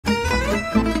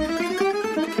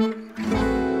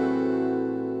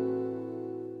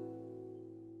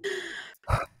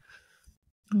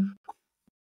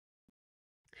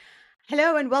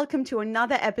Hello and welcome to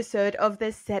another episode of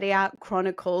the Serie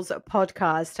Chronicles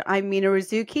podcast. I'm Mina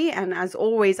Rizuki, and as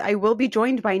always, I will be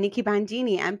joined by Nikki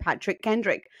Bandini and Patrick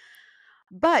Kendrick.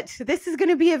 But this is going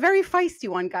to be a very feisty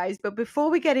one, guys. But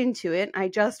before we get into it, I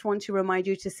just want to remind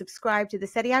you to subscribe to the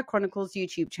Serie Chronicles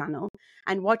YouTube channel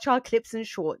and watch our clips and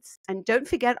shorts. And don't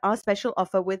forget our special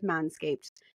offer with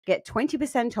Manscaped. Get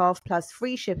 20% off plus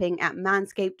free shipping at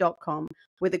manscaped.com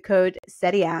with the code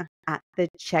Serie at the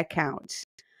checkout.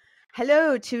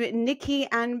 Hello to Nikki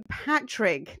and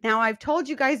Patrick. Now, I've told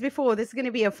you guys before, this is going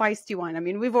to be a feisty one. I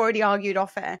mean, we've already argued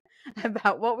off air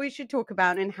about what we should talk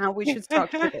about and how we should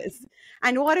structure this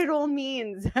and what it all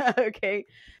means. Okay.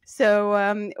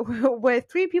 So we're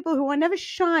three people who are never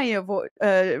shy of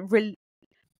telling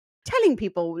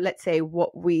people, let's say,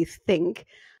 what we think.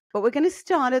 But we're going to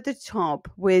start at the top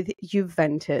with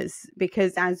Juventus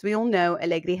because, as we all know,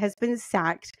 Allegri has been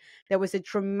sacked. There was a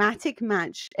dramatic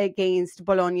match against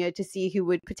Bologna to see who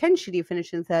would potentially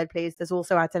finish in third place. There's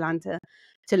also Atalanta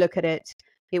to look at it.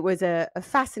 It was a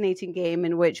fascinating game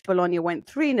in which Bologna went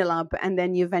 3-0 up and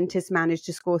then Juventus managed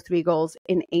to score 3 goals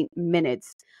in 8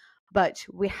 minutes. But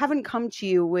we haven't come to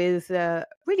you with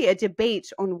really a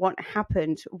debate on what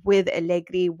happened with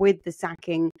Allegri, with the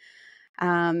sacking.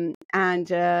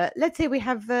 Let's say we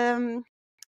have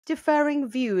differing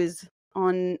views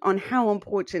on how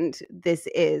important this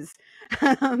is.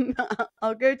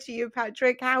 I'll go to you,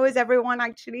 Patrick. How is everyone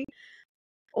actually?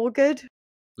 All good?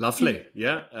 Lovely,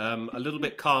 yeah. A little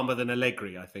bit calmer than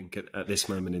Allegri, I think, at this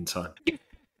moment in time.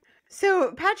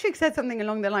 So Patrick said something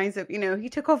along the lines of, he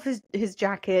took off his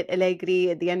jacket,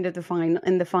 Allegri, at the end of the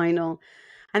final.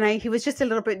 And he was just a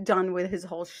little bit done with his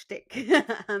whole shtick.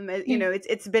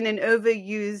 It's been an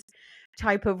overused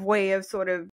type of way of sort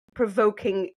of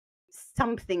provoking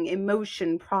something,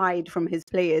 emotion, pride from his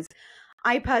players.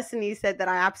 I personally said that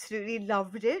I absolutely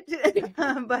loved it,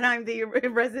 but I'm the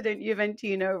resident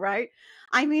Juventino, right?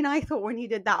 I mean, I thought when he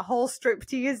did that whole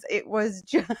striptease, it was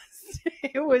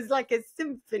like a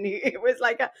symphony. It was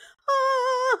like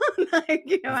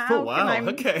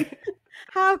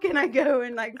how can I go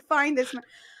and find this?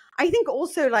 I think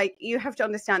also you have to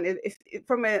understand if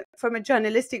from a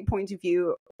journalistic point of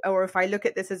view, or if I look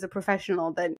at this as a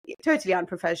professional, then totally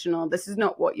unprofessional. This is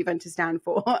not what Juventus stand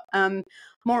for.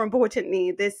 More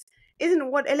importantly, this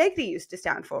isn't what Allegri used to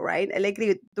stand for, right?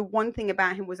 Allegri, the one thing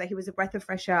about him was that he was a breath of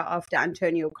fresh air after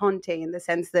Antonio Conte, in the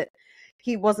sense that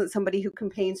he wasn't somebody who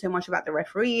complained so much about the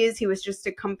referees. He was just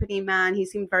a company man. He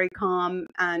seemed very calm,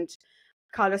 and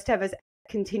Carlos Tevez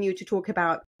continued to talk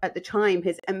about, at the time,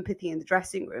 his empathy in the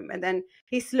dressing room. And then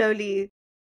he's slowly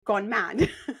gone mad.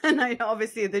 And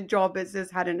obviously the job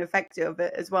has had an effect of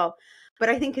it as well. But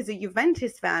I think as a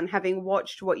Juventus fan, having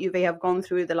watched what Juve have gone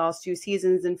through the last 2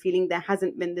 seasons and feeling there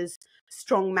hasn't been this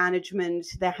strong management,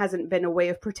 there hasn't been a way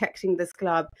of protecting this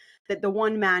club, that the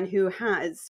one man who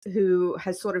has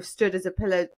sort of stood as a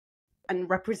pillar and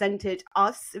represented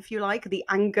us, if you like, the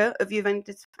anger of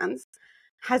Juventus fans,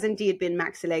 has indeed been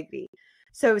Max Allegri.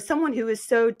 So someone who is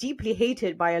so deeply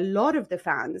hated by a lot of the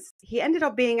fans, he ended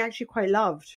up being actually quite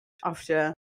loved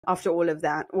after all of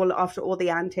that, after all the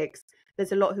antics.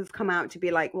 There's a lot who've come out to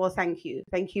be like, well, thank you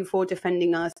for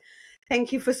defending us,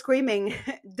 thank you for screaming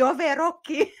 "Dove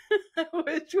Rocchi,"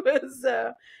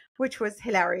 which was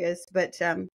hilarious. But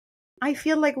I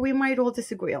feel like we might all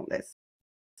disagree on this.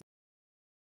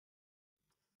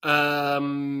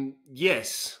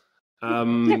 Yes.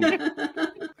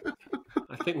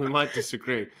 I think we might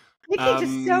disagree. Nikki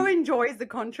just so enjoys the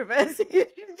controversy. She's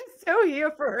just so here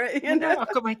for it.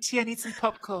 I've got my tea. I need some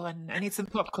popcorn. to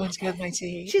go with my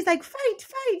tea. She's like, fight!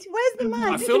 Where's the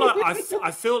man?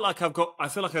 I feel like I've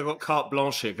got carte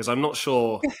blanche here, because I'm not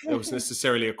sure there was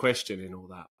necessarily a question in all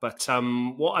that. But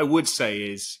what I would say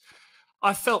is,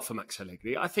 I felt for Max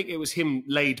Allegri. I think it was him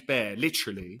laid bare,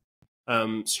 literally.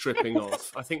 Stripping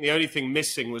off. I think the only thing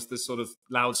missing was the sort of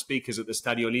loudspeakers at the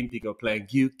Stadio Olimpico playing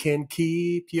 "You Can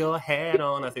Keep Your Head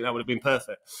On." I think that would have been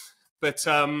perfect. But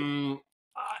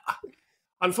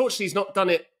unfortunately, he's not done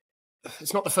it.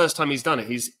 It's not the first time he's done it.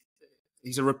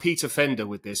 He's a repeat offender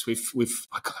with this.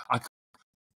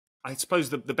 I suppose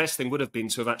the best thing would have been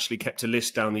to have actually kept a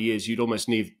list down the years. You'd almost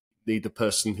need the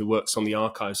person who works on the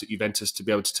archives at Juventus to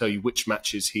be able to tell you which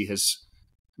matches he has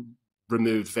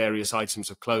removed various items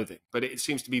of clothing. But it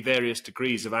seems to be various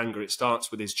degrees of anger. It starts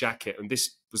with his jacket, and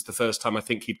this was the first time I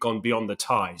think he'd gone beyond the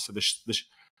tie, so the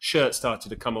shirt started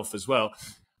to come off as well.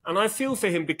 And I feel for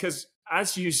him because,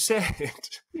 as you said,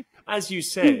 I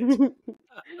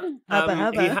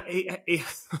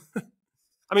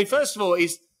mean, first of all,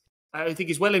 I think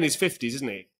he's well in his 50s, isn't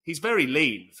he? he's very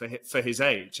lean for his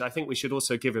age. I think we should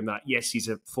also give him that. Yes, he's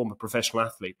a former professional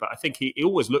athlete, but I think he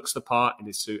always looks the part in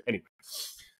his suit. Anyway,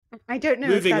 I don't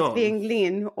know if that's being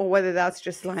lean or whether that's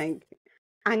just like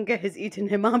anger has eaten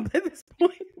him up at this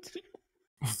point.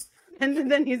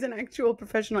 And then he's an actual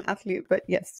professional athlete. But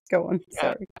yes, go on.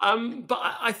 Sorry. But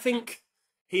I think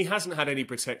he hasn't had any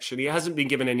protection. He hasn't been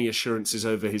given any assurances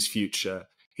over his future.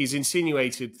 He's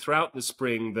insinuated throughout the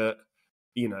spring that,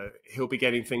 you know, he'll be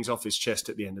getting things off his chest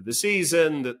at the end of the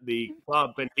season, that the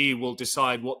club and he will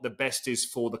decide what the best is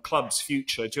for the club's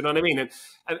future. Do you know what I mean?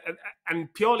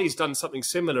 And Pioli's done something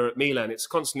similar at Milan. It's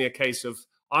constantly a case of,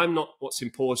 I'm not what's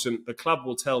important. The club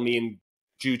will tell me in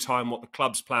due time what the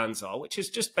club's plans are, which is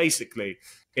just basically,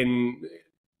 in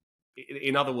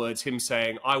other words, him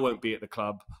saying, I won't be at the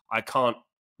club. I can't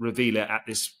reveal it at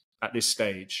this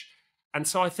stage. And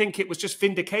so I think it was just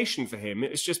vindication for him.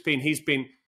 It's just been, he's been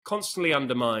constantly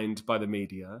undermined by the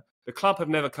media. The club have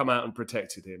never come out and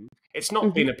protected him. It's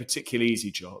not been a particularly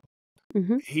easy job.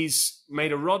 He's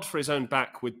made a rod for his own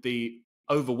back with the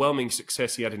overwhelming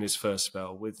success he had in his first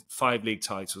spell, with 5 league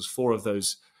titles, 4 of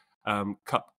those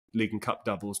league and cup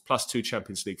doubles, plus 2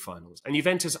 Champions League finals. And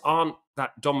Juventus aren't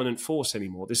that dominant force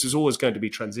anymore. This is always going to be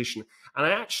transition. And I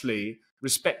actually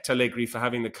respect Allegri for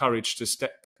having the courage to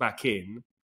step back in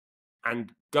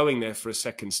and going there for a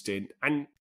second stint. And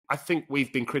I think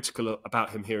we've been critical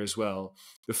about him here as well.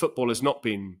 The football has not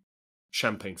been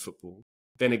champagne football.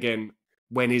 Then again,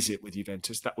 when is it with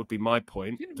Juventus? That would be my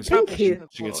point. Thank you.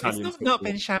 It's not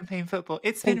been champagne football.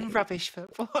 It's been rubbish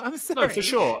football. I'm sorry. No, for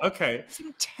sure. Okay.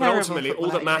 But ultimately, all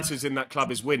that matters in that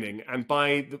club is winning. And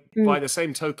by the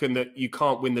same token that you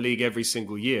can't win the league every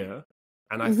single year,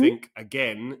 and I think,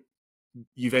 again,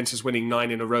 Juventus winning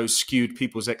 9 in a row skewed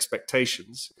people's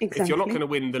expectations. Exactly. If you're not going to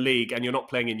win the league and you're not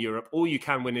playing in Europe, all you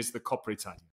can win is the Coppa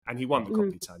Italia. And he won the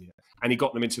Coppa Italia. And he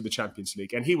got them into the Champions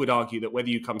League. And he would argue that whether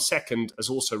you come second, as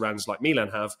also Rans like Milan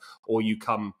have, or you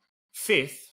come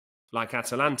 5th, like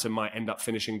Atalanta might end up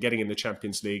finishing, getting in the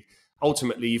Champions League,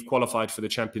 ultimately you've qualified for the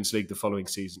Champions League the following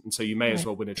season. And so you may as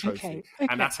well win a trophy.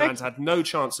 And Atalanta had no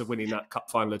chance of winning that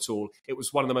cup final at all. It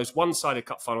was one of the most one-sided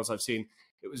cup finals I've seen.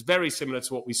 It was very similar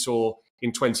to what we saw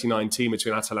in 2019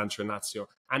 between Atalanta and Lazio,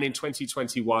 and in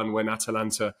 2021 when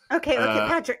Atalanta... Okay,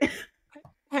 Patrick.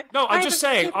 No, I'm just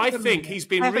saying, I think he's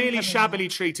been really shabbily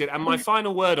treated. And my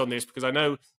final word on this, because I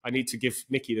know I need to give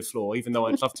Nikki the floor, even though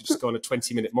I'd love to just go on a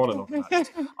 20-minute monologue about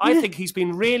it. I think he's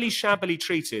been really shabbily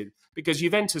treated because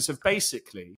Juventus have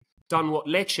basically done what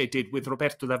Lecce did with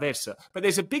Roberto D'Aversa. But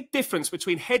there's a big difference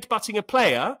between headbutting a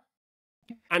player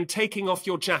and taking off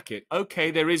your jacket.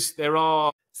 Okay, there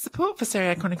are... Support for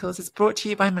Serie Chronicles is brought to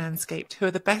you by Manscaped, who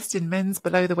are the best in men's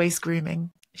below-the-waist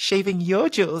grooming. Shaving your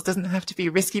jewels doesn't have to be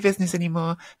risky business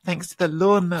anymore, thanks to the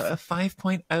Lawnmower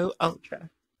 5.0 Ultra.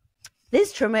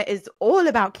 This trimmer is all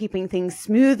about keeping things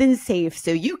smooth and safe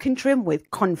so you can trim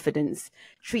with confidence.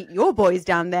 Treat your boys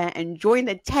down there and join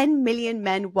the 10 million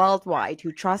men worldwide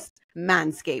who trust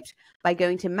Manscaped by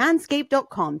going to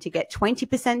manscaped.com to get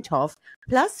 20% off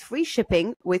plus free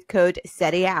shipping with code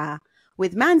Serie.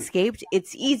 With Manscaped,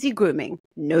 it's easy grooming,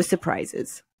 no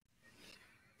surprises.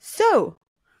 So,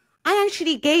 I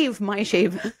actually gave my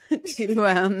shaver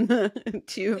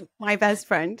to my best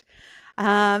friend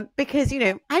because, you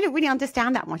know, I don't really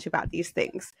understand that much about these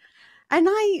things. And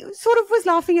I sort of was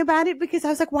laughing about it because I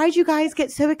was like, why do you guys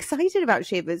get so excited about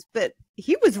shavers? But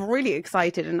he was really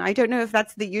excited. And I don't know if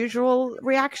that's the usual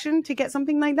reaction to get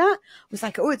something like that. It was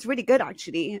like, oh, it's really good,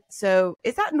 actually. So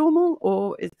is that normal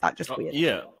or is that just weird?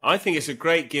 Yeah, I think it's a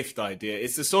great gift idea.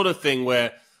 It's the sort of thing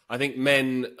where I think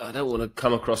men, I don't want to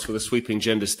come across with a sweeping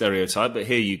gender stereotype, but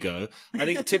here you go. I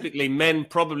think typically men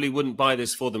probably wouldn't buy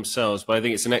this for themselves, but I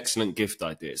think it's an excellent gift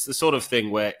idea. It's the sort of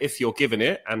thing where if you're given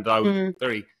it, and I'm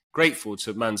very grateful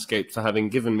to Manscaped for having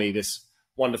given me this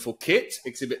wonderful kit,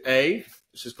 Exhibit A,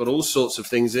 which has got all sorts of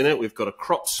things in it. We've got a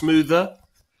crop smoother.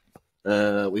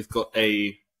 We've got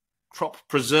a crop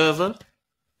preserver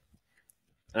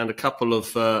and a couple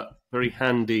of very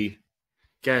handy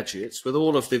gadgets with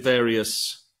all of the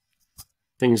various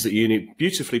things that you need,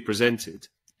 beautifully presented.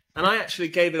 And I actually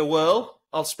gave it a whirl.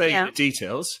 I'll spare you the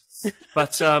details.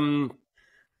 But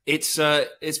it's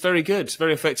very good. It's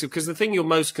very effective because the thing you're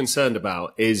most concerned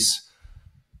about is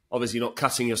obviously not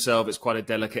cutting yourself. It's quite a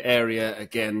delicate area.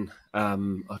 Again,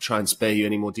 I'll try and spare you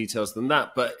any more details than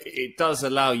that. But it does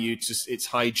allow you to, it's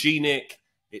hygienic,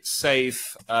 it's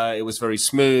safe, it was very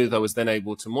smooth. I was then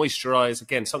able to moisturize.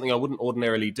 Again, something I wouldn't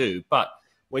ordinarily do. But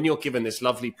when you're given this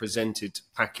lovely presented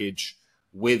package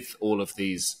with all of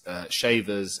these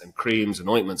shavers and creams and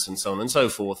ointments and so on and so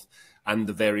forth, and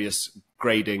the various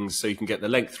gradings so you can get the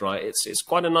length right, it's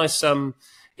quite a nice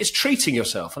it's treating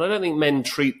yourself. And I don't think men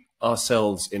treat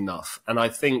ourselves enough. And I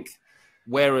think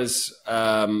whereas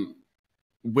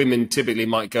women typically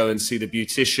might go and see the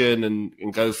beautician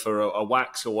and go for a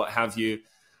wax or what have you,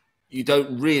 you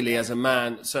don't really, as a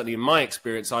man, certainly in my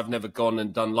experience, I've never gone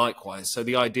and done likewise. So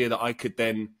the idea that I could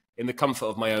then, in the comfort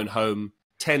of my own home,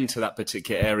 tend to that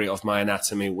particular area of my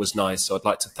anatomy was nice. So I'd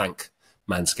like to thank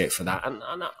Manscaped for that. And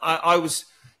I was,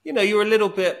 you're a little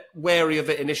bit wary of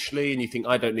it initially and you think,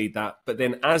 I don't need that. But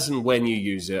then as and when you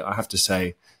use it, I have to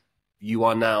say, you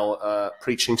are now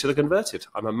preaching to the converted.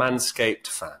 I'm a Manscaped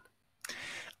fan.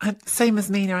 Same as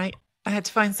Mina. I had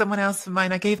to find someone else for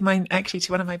mine. I gave mine actually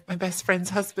to one of my best friend's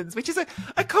husbands, which is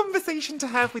a conversation to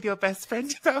have with your best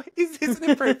friend about is an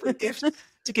appropriate gift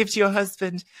to give to your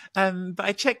husband. But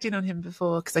I checked in on him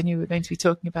before because I knew we were going to be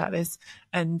talking about this,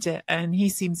 and he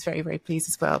seems very, very pleased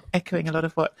as well, echoing a lot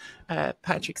of what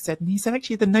Patrick said. And he said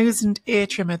actually the nose and ear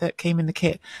trimmer that came in the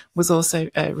kit was also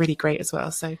really great as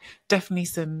well. So definitely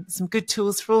some good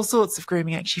tools for all sorts of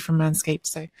grooming actually from Manscaped.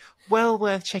 So well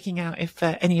worth checking out if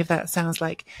any of that sounds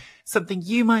like something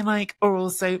you might like, or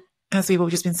also, as we've all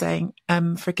just been saying,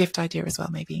 for a gift idea as well,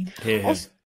 maybe. Yeah. Also,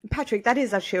 Patrick, that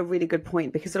is actually a really good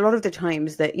point, because a lot of the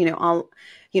times that, I'll,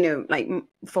 like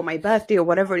for my birthday or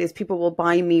whatever it is, people will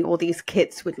buy me all these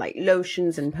kits with like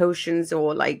lotions and potions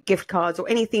or like gift cards or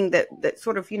anything that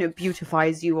sort of,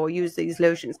 beautifies you, or use these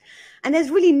lotions. And there's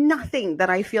really nothing that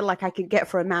I feel like I could get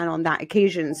for a man on that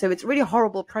occasion. So it's really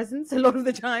horrible presents a lot of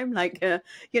the time. Like,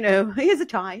 here's a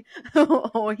tie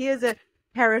or here's a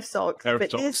pair of socks.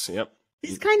 Yep.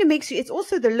 This kind of makes you, it's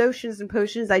also the lotions and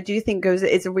potions I do think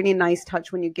it's a really nice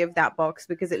touch when you give that box,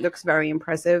 because it looks very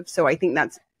impressive. So I think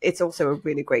it's also a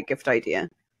really great gift idea.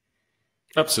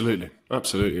 Absolutely.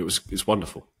 It's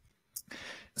wonderful.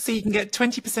 So you can get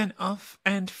 20% off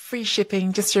and free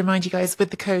shipping, just to remind you guys,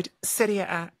 with the code Serie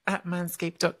at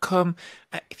manscaped.com.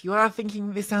 If you are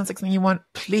thinking this sounds like something you want,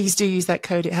 please do use that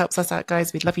code. It helps us out,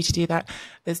 guys. We'd love you to do that.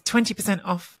 There's 20%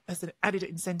 off as an added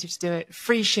incentive to do it.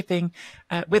 Free shipping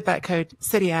with that code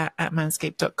Serie at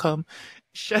manscaped.com.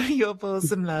 Show your balls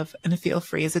some love and feel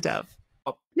free as a dove.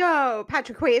 No,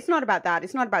 Patrick, wait, it's not about that.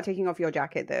 It's not about taking off your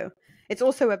jacket, though. It's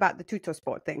also about the Tutto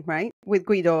Sport thing, right? With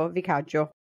Guido Vicaggio.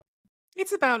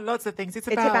 It's about lots of things. It's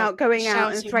about going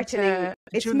out and threatening.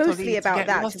 It's mostly about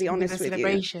that, to be honest with you.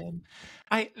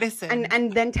 Listen,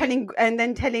 and then telling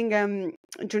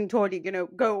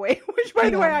Giuntoli, go away, which by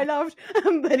the way I loved.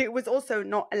 But it was also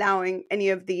not allowing any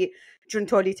of the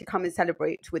Giuntoli to come and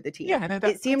celebrate with the team. Yeah, no,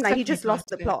 it seemed like he just lost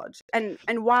the plot.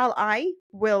 And while I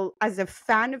will, as a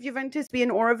fan of Juventus, be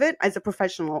in awe of it, as a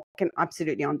professional, can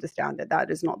absolutely understand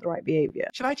that is not the right behavior.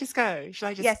 Should I just go?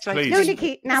 Yes, please. No,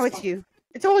 Nikki, now it's you.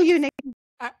 It's all you, Nick.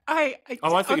 I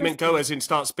thought you meant go as in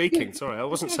start speaking. Sorry, I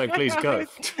wasn't saying please go.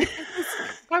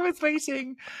 I was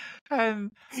waiting.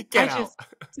 Get out.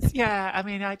 I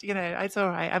mean, it's all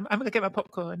right. I'm going to get my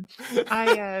popcorn.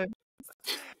 I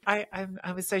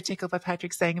was so tickled by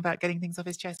Patrick saying about getting things off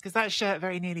his chest, because that shirt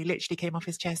very nearly literally came off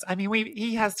his chest. I mean,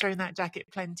 he has thrown that jacket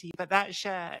plenty, but that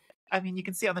shirt, I mean, you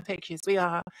can see on the pictures,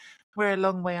 we're a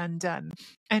long way undone.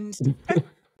 And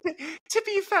to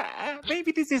be fair,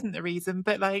 maybe this isn't the reason,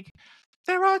 but like,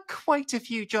 there are quite a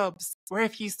few jobs where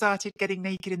if you started getting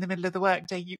naked in the middle of the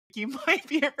workday, you might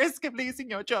be at risk of losing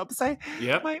your job. So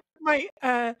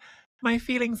my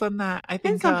feelings on that, I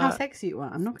think, depends on how sexy you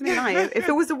are. I'm not going to lie. If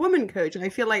it was a woman coach, I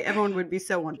feel like everyone would be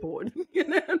so on board.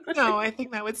 No, I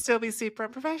think that would still be super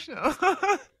unprofessional.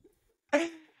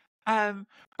 But I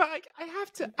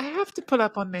have to pull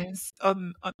up on this.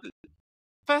 On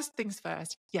first things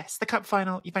first. Yes, the cup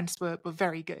final, Juventus were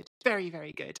very good, very,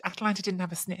 very good. Atalanta didn't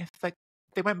have a sniff. Like,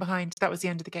 they went behind. That was the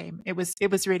end of the game. It was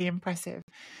really impressive.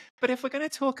 But if we're going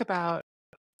to talk about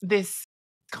this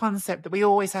concept that we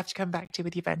always have to come back to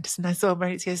with Juventus, and I saw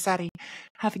Maurizio Sarri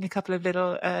having a couple of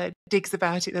little digs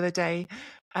about it the other day.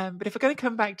 But if we're going to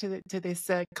come back to this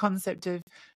concept of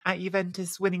at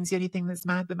Juventus, winning's the only thing that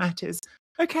matters.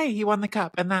 Okay, he won the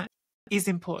cup, and that is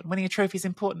important. Winning a trophy is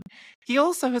important. He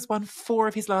also has won 4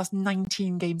 of his last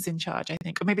 19 games in charge, I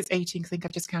think. Or maybe it's 18, because I think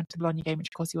I've just counted the Bologna game, which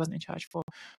of course he wasn't in charge for.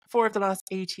 4 of the last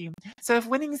 18. So if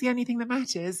winning is the only thing that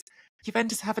matters,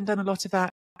 Juventus haven't done a lot of that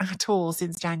at all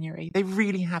since January. They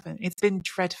really haven't. It's been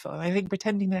dreadful. I think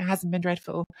pretending that it hasn't been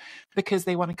dreadful because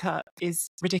they won a cup is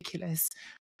ridiculous.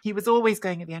 He was always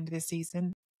going at the end of this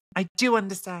season. I do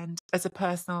understand as a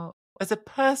personal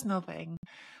thing,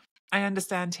 I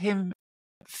understand him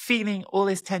feeling all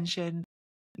this tension,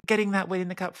 getting that win in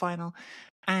the cup final,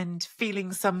 and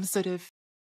feeling some sort of,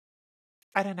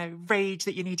 I don't know, rage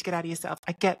that you need to get out of yourself.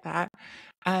 I get that.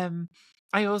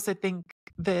 I also think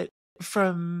that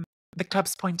from the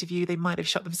club's point of view, they might have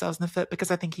shot themselves in the foot,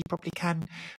 because I think he probably can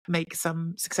make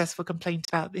some successful complaint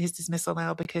about his dismissal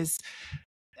now, because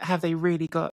have they really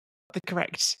got the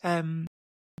correct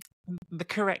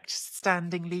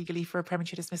standing legally for a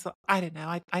premature dismissal? I don't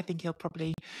know. I think he'll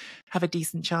probably have a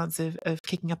decent chance of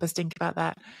kicking up a stink about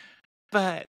that.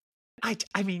 But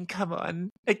I mean, come on.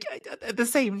 At the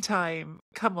same time,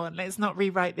 come on, let's not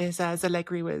rewrite this as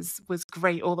Allegri was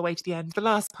great all the way to the end. The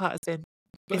last part has been...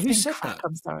 But who said crap, that?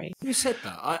 I'm sorry. Who said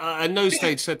that? I at no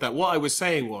stage said that. What I was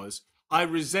saying was, I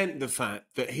resent the fact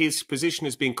that his position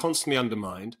is being constantly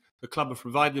undermined. The club have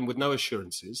provided him with no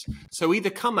assurances. So either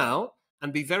come out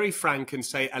and be very frank and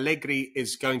say Allegri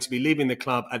is going to be leaving the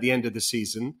club at the end of the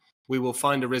season. We will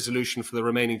find a resolution for the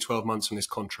remaining 12 months on his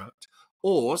contract.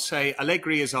 Or say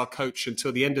Allegri is our coach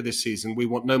until the end of this season. We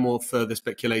want no more further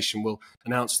speculation. We'll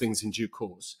announce things in due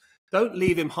course. Don't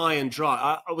leave him high and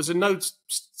dry. I was at no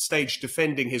stage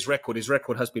defending his record. His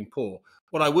record has been poor.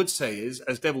 What I would say is,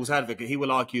 as devil's advocate, he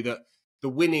will argue that the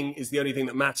winning is the only thing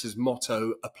that matters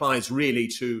motto applies really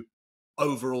to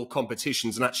overall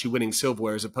competitions and actually winning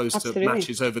silverware as opposed Absolutely. to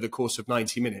matches over the course of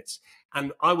 90 minutes.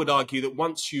 And I would argue that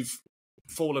once you've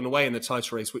fallen away in the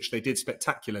title race, which they did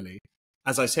spectacularly,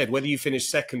 as I said, whether you finish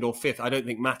second or fifth, I don't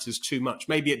think matters too much.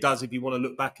 Maybe it does if you want to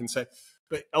look back and say,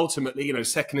 but ultimately, you know,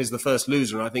 second is the first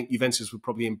loser, and I think Juventus would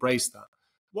probably embrace that.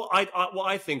 What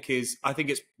I think is, I think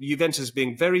it's Juventus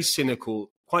being very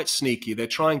cynical, quite sneaky. They're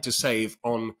trying to save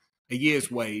on a year's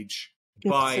wage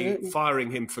by Absolutely.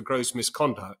 firing him for gross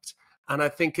misconduct, and I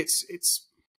think it's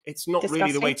not Disgusting.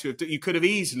 really the way to. You could have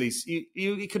easily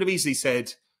you could have easily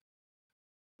said,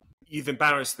 you've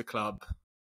embarrassed the club.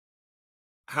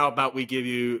 How about we give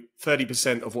you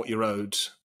 30% of what you're owed,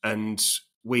 and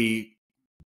we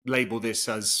label this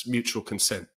as mutual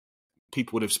consent?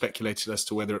 People would have speculated as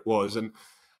to whether it was. And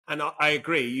I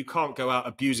agree, you can't go out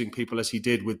abusing people as he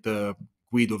did with the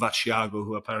Guido Vasciago,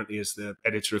 who apparently is the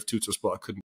editor of Tuttosport.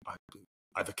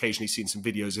 I've occasionally seen some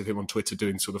videos of him on Twitter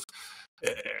doing sort of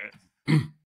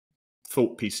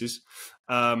thought pieces.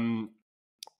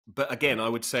 But again, I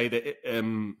would say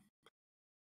that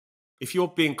if you're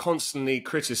being constantly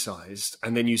criticised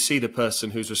and then you see the person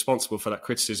who's responsible for that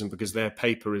criticism because their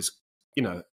paper is, you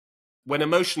know, when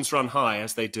emotions run high,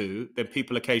 as they do, then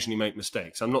people occasionally make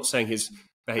mistakes. I'm not saying his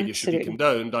behaviour should be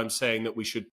condoned. I'm saying that we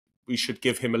should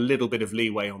give him a little bit of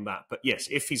leeway on that. But yes,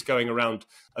 if he's going around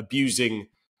abusing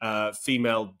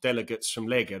female delegates from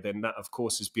Lega, then that, of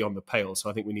course, is beyond the pale. So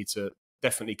I think we need to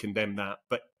definitely condemn that.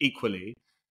 But equally,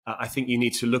 I think you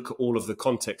need to look at all of the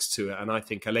context to it. And I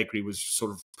think Allegri was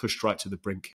sort of pushed right to the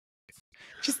brink.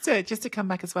 Just to come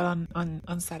back as well on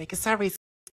Sarri, because Sarri's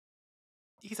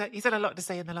he's had a lot to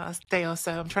say in the last day or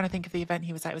so. I'm trying to think of the event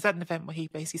he was at. It was at an event where he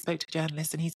basically spoke to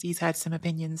journalists, and he's had some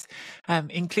opinions,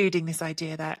 including this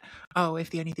idea that, if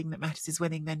the only thing that matters is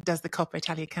winning, then does the Coppa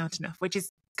Italia count enough? Which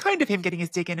is kind of him getting his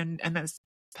dig in, and that's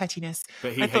pettiness.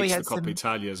 But he hates the Coppa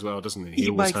Italia as well, doesn't he? He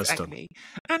always has done.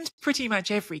 And pretty much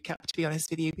every cup, to be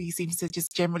honest with you. He seems to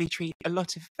just generally treat a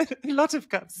lot of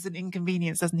cups as an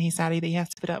inconvenience, doesn't he, Sally, that he has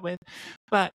to put up with.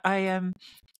 But I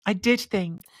did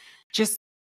think, just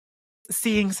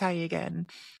seeing Sarri again,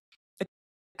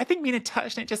 I think Mina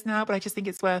touched on it just now, but I just think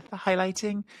it's worth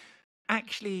highlighting.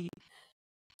 Actually,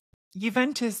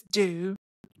 Juventus do,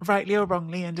 rightly or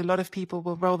wrongly, and a lot of people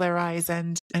will roll their eyes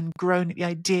and groan at the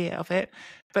idea of it,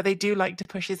 but they do like to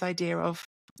push this idea of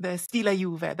the stile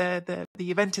Juve, the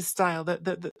Juventus style,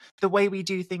 the way we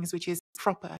do things, which is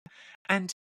proper. And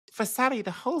for Sarri,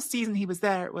 the whole season he was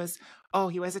there, it was,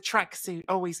 he wears a tracksuit.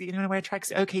 Always, you know, wear a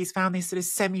tracksuit. Okay, he's found this sort of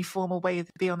semi-formal way to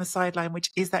be on the sideline, which,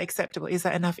 is that acceptable? Is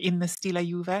that enough in the stile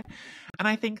Juve? And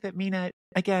I think that Mina,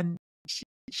 again,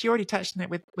 she already touched on it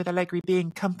with Allegri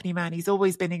being company man. He's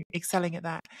always been excelling at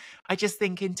that. I just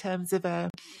think in terms of a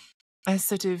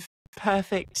sort of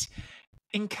perfect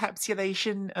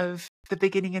encapsulation of the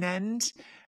beginning and end,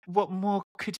 what more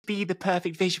could be the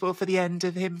perfect visual for the end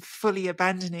of him fully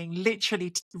abandoning,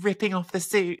 literally ripping off the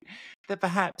suit that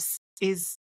perhaps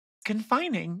is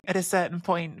confining at a certain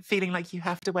point, feeling like you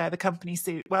have to wear the company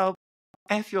suit. Well,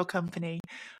 F your company,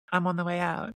 I'm on the way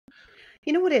out.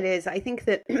 You know what it is? I think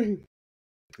that,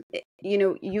 you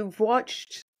know, you've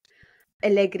watched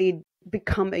Allegri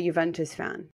become a Juventus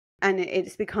fan, and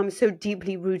it's become so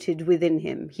deeply rooted within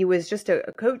him. He was just a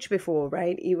coach before,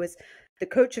 right? He was the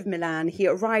coach of Milan. He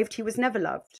arrived, he was never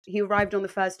loved. He arrived on the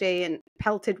first day and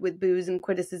pelted with boos and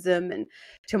criticism and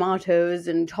tomatoes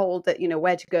and told that, you know,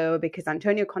 where to go because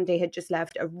Antonio Conte had just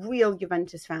left, a real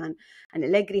Juventus fan, and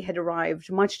Allegri had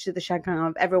arrived, much to the chagrin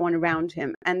of everyone around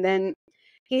him. And then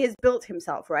he has built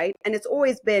himself, right? And it's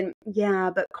always been, yeah,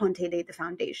 but Conte laid the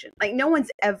foundation. Like, no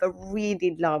one's ever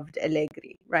really loved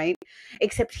Allegri, right?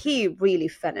 Except he really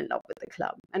fell in love with the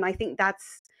club. And I think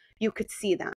you could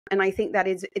see that. And I think that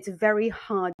it's very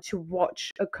hard to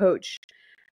watch a coach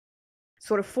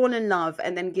sort of fall in love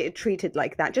and then get treated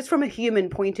like that. Just from a human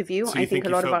point of view, So I think a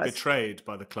lot of us betrayed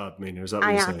by the club, Mina? Is that what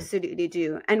I you're saying? absolutely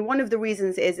do. And one of the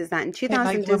reasons is that in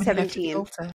Like 2017,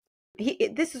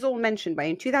 this is all mentioned by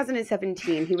in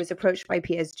 2017 he was approached by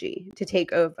PSG to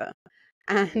take over,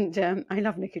 and I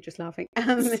love Nicky just laughing.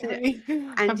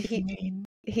 And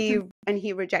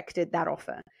he rejected that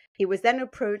offer. He was then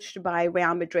approached by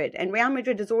Real Madrid, and Real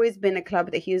Madrid has always been a club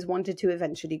that he has wanted to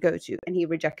eventually go to, and he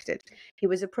rejected. He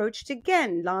was approached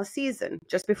again last season,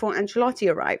 just before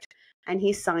Ancelotti arrived, and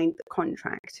he signed the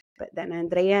contract. But then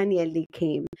Andrea Agnelli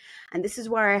came. And this is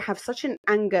where I have such an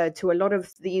anger to a lot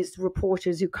of these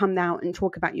reporters who come out and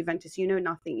talk about Juventus. You know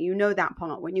nothing. You know that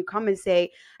part. When you come and say,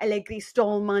 Allegri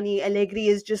stole money, Allegri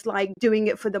is just like doing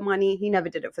it for the money. He never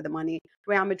did it for the money.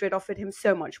 Real Madrid offered him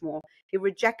so much more. He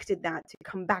rejected that to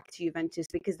come back to Juventus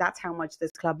because that's how much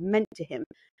this club meant to him.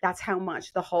 That's how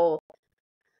much the whole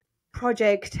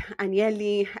project,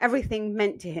 Agnelli, everything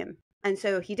meant to him. And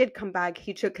so he did come back.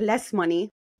 He took less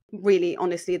money, really,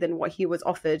 honestly, than what he was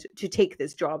offered to take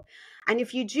this job. And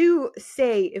if you do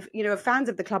say, if you know, fans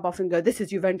of the club often go, this is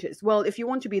Juventus. Well, if you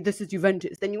want to be this is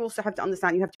Juventus, then you also have to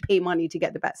understand you have to pay money to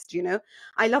get the best, you know?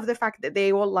 I love the fact that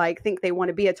they all think they want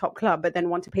to be a top club, but then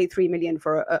want to pay 3 million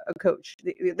for a coach.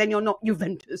 Then you're not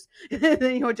Juventus.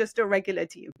 Then you're just a regular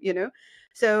team, you know?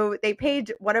 So they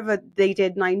paid whatever they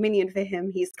did, 9 million for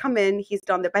him. He's come in, he's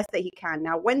done the best that he can.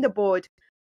 Now, when the board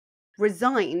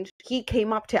resigned, he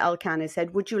came up to Elkan and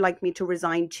said, would you like me to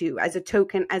resign too, as a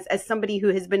token, as somebody who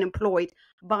has been employed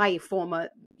by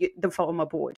the former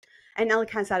board? And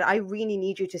Elkan said, I really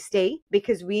need you to stay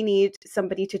because we need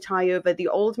somebody to tie over the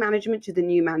old management to the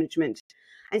new management.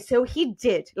 And so he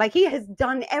did. Like, he has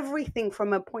done everything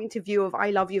from a point of view of I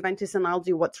love Juventus and I'll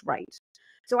do what's right.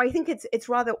 So I think it's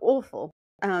rather awful,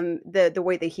 the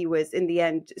way that he was in the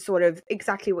end, sort of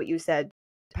exactly what you said,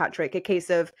 Patrick, a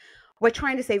case of, we're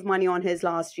trying to save money on his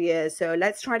last year, so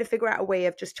let's try to figure out a way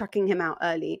of just chucking him out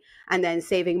early and then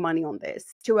saving money on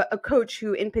this. To a coach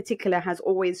who in particular has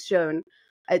always shown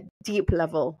a deep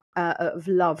level of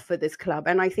love for this club.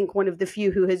 And I think one of the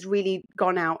few who has really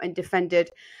gone out and defended.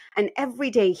 And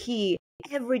every day he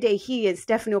is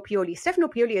Stefano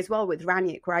Pioli as well with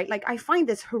Ranieri, right? Like, I find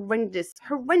this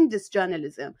horrendous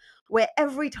journalism where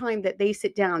every time that they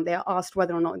sit down, they're asked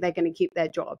whether or not they're going to keep their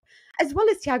job. As well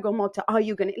as Thiago Motta, are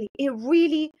you going to? It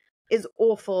really is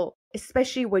awful,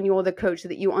 especially when you're the coach,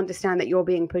 that you understand that you're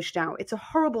being pushed out. It's a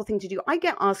horrible thing to do. I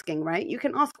get asking, right? You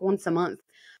can ask once a month.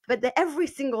 But every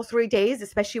single 3 days,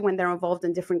 especially when they're involved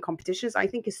in different competitions, I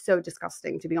think is so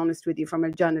disgusting, to be honest with you, from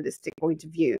a journalistic point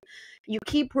of view. You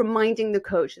keep reminding the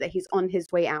coach that he's on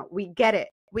his way out. We get it.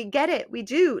 We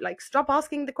do. Like, stop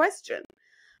asking the question.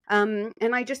 And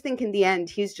I just think in the end,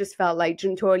 he's just felt like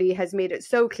Giuntoli has made it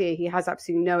so clear he has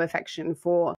absolutely no affection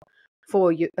for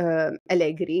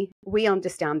Allegri. We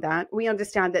understand that. We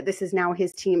understand that this is now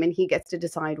his team and he gets to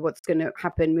decide what's going to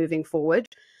happen moving forward.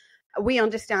 We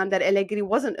understand that Allegri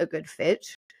wasn't a good fit.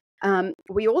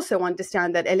 We also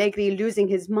understand that Allegri losing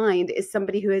his mind is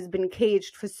somebody who has been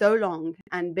caged for so long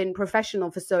and been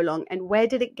professional for so long. And where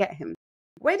did it get him?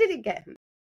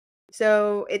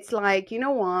 So it's like, you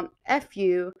know what? F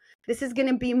you. This is going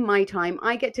to be my time.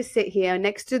 I get to sit here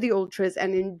next to the ultras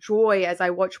and enjoy as I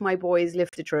watch my boys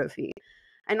lift the trophy.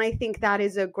 And I think that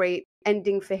is a great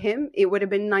ending for him. It would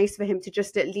have been nice for him to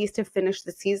just at least have finished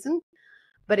the season.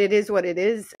 But it is what it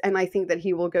is, and I think that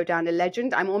he will go down a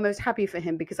legend. I'm almost happy for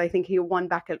him because I think he won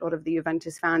back a lot of the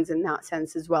Juventus fans in that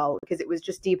sense as well, because it was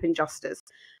just deep injustice.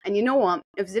 And you know what?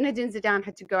 If Zinedine Zidane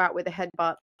had to go out with a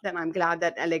headbutt, then I'm glad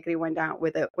that Allegri went out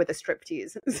with a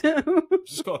striptease.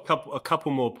 Just got a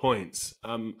couple more points.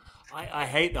 I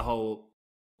hate the whole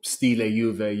stile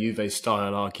Juve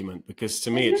style argument because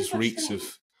to me it just reeks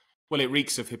of. Well, it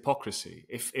reeks of hypocrisy.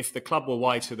 If the club were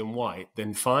whiter than white,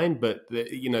 then fine. But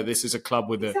this is a club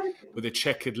with a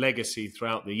checkered legacy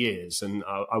throughout the years, and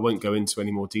I won't go into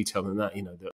any more detail than that.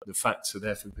 The facts are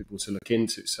there for people to look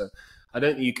into. So I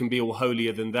don't think you can be all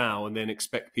holier than thou and then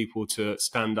expect people to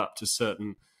stand up to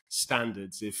certain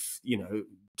standards. If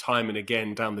time and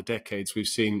again down the decades we've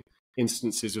seen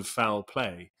instances of foul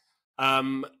play.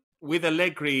 With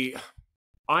Allegri,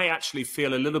 I actually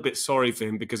feel a little bit sorry for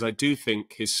him because I do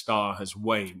think his star has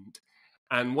waned.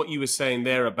 And what you were saying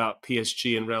there about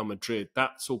PSG and Real Madrid,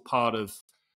 that's all part of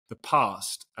the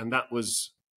past. And that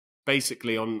was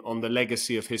basically on the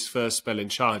legacy of his first spell in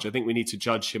charge. I think we need to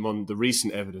judge him on the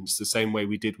recent evidence, the same way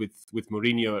we did with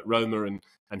Mourinho at Roma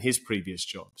and his previous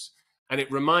jobs. And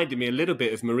it reminded me a little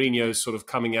bit of Mourinho sort of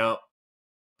coming out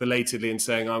belatedly and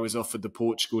saying, I was offered the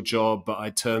Portugal job, but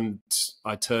I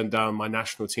turned down my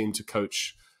national team to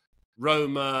coach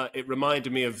Roma. It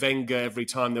reminded me of Wenger every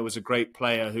time there was a great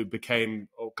player who became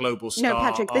a global star. No,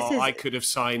 Patrick, I could have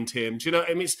signed him. Do you know?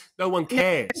 I mean, no one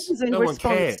cares. One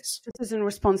cares. This is in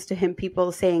response to him,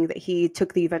 people saying that he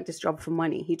took the Juventus job for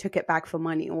money. He took it back for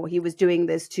money, or he was doing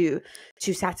this to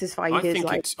satisfy his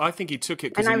life. I think he took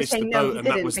it because he missed the boat, and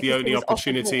that was the only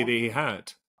opportunity that he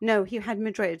had. No, he had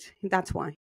Madrid. That's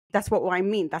why. That's what I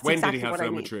mean. That's when exactly did he have what Real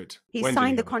I mean. Madrid? He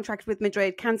signed the contract with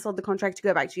Madrid, cancelled the contract to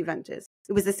go back to Juventus.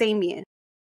 It was the same year.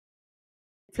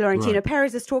 Florentino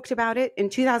Perez has talked about it in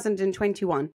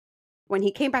 2021. When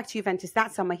he came back to Juventus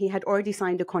that summer, he had already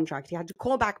signed a contract. He had to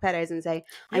call back Perez and say,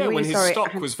 I'm really sorry. When his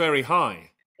stock was very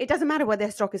high. It doesn't matter whether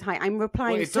their stock is high. I'm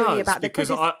replying it solely does, about the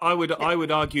because I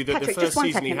would argue that Patrick, the first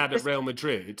season he had at Real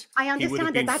Madrid, he would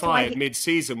have been fired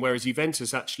mid-season, whereas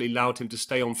Juventus actually allowed him to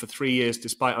stay on for 3 years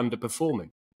despite underperforming.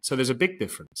 So there's a big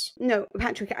difference. No,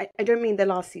 Patrick, I don't mean the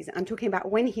last season. I'm talking about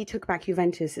when he took back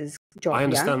Juventus's job. I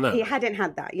understand that. He hadn't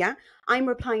had that, yeah? I'm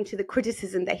replying to the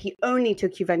criticism that he only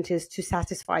took Juventus to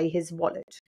satisfy his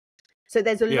wallet. So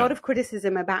there's a lot of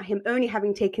criticism about him only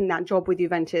having taken that job with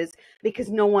Juventus because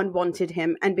no one wanted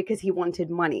him and because he wanted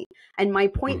money. And my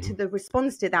point to the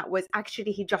response to that was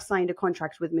actually he just signed a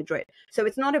contract with Madrid. So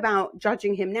it's not about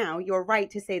judging him now. You're right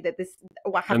to say that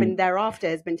what happened thereafter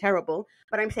has been terrible.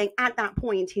 But I'm saying at that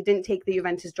point, he didn't take the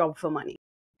Juventus job for money.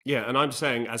 Yeah, and I'm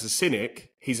saying as a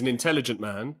cynic, he's an intelligent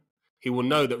man. He will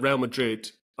know that Real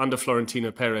Madrid, under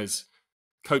Florentino Perez,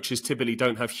 coaches typically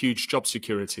don't have huge job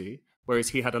security. Whereas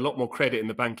he had a lot more credit in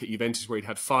the bank at Juventus, where he'd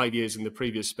had 5 years in the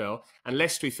previous spell. And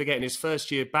lest we forget, in his first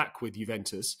year back with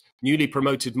Juventus, newly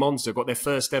promoted Monza got their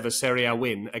first ever Serie A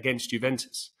win against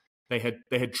Juventus. They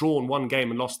had drawn one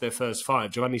game and lost their first 5.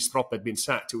 Giovanni Stroppa had been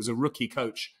sacked. It was a rookie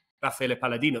coach, Raffaele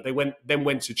Palladino. They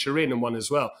went to Turin and won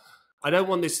as well. I don't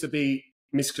want this to be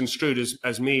misconstrued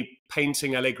as me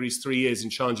painting Allegri's 3 years in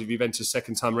charge of Juventus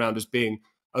second time around as being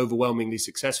overwhelmingly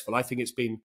successful. I think it's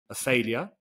been a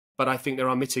failure. But I think there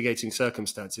are mitigating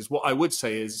circumstances. What I would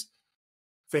say is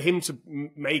for him to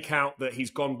make out that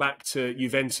he's gone back to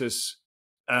Juventus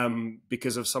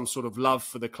because of some sort of love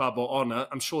for the club or honour,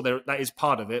 I'm sure that is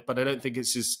part of it, but I don't think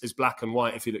it's as black and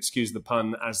white, if you'll excuse the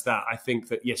pun, as that. I think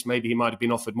that, yes, maybe he might have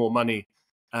been offered more money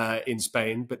in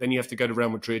Spain, but then you have to go to Real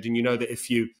Madrid, and you know that if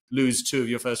you lose 2 of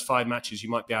your first 5 matches, you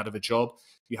might be out of a job.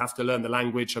 You have to learn the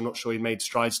language. I'm not sure he made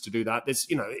strides to do that.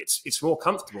 It's more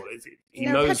comfortable. He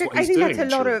knows Patrick, what he's doing. I think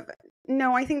that's a lot of...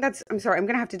 No, I think that's... I'm sorry, I'm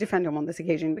going to have to defend him on this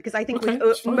occasion, because I think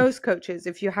with most coaches,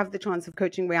 if you have the chance of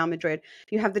coaching Real Madrid,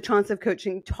 you have the chance of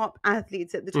coaching top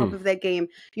athletes at the top of their game,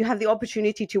 you have the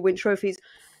opportunity to win trophies.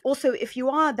 Also, if you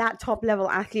are that top-level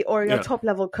athlete or a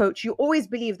top-level coach, you always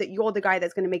believe that you're the guy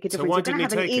that's going to make a difference. So why didn't he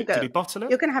take it? Did he bottle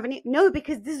it? You're going to have an No,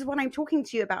 because this is what I'm talking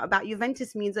to you about. About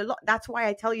Juventus means a lot. That's why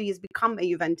I tell you he's become a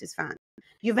Juventus fan.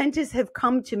 Juventus have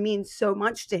come to mean so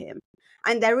much to him.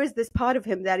 And there is this part of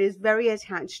him that is very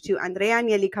attached to Andrea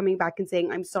Agnelli coming back and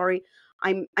saying, I'm sorry.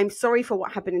 I'm sorry for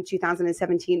what happened in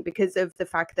 2017 because of the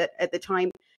fact that at the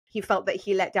time, he felt that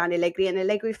he let down Allegri, and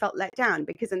Allegri felt let down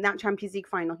because in that Champions League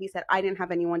final, he said, I didn't have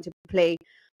anyone to play,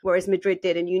 whereas Madrid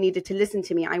did, and you needed to listen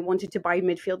to me. I wanted to buy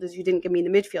midfielders. You didn't give me the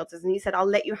midfielders. And he said, I'll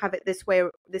let you have it this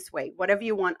way. Whatever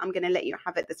you want, I'm going to let you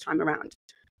have it this time around.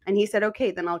 And he said,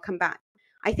 okay, then I'll come back.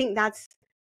 I think that's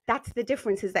the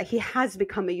difference, is that he has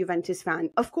become a Juventus fan.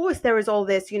 Of course, there is all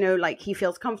this, like he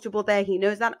feels comfortable there. He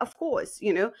knows that, of course,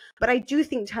 but I do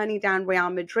think turning down Real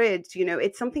Madrid,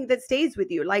 it's something that stays with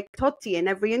you, like Totti in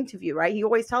every interview, right? He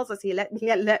always tells us he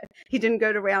didn't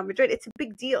go to Real Madrid. It's a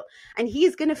big deal. And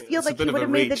he's going to feel like he would have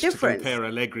made the difference. To compare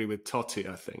Allegri with Totti,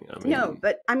 I think.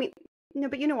 No,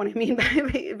 but you know what I mean.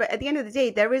 But at the end of the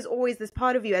day, there is always this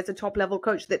part of you as a top-level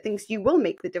coach that thinks you will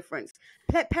make the difference.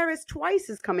 Perez twice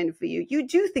has come in for you. You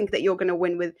do think that you're going to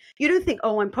win with... You don't think,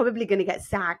 I'm probably going to get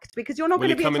sacked, because you're not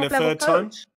going to be a top-level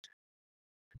coach.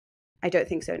 I don't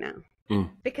think so now.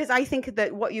 Because I think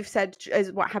that what you've said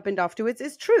is what happened afterwards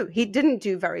is true. He didn't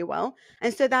do very well.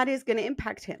 And so that is going to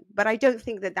impact him. But I don't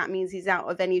think that means he's out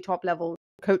of any top-level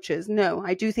coaches. No,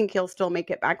 I do think he'll still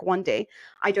make it back one day.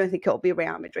 I don't think it'll be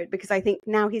Real Madrid, because I think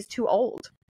now he's too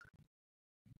old.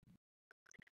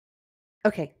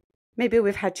 Okay, maybe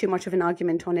we've had too much of an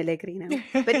argument on Allegri now.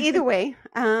 But either way,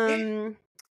 that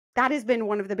has been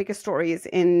one of the biggest stories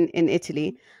in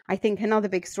Italy. I think another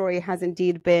big story has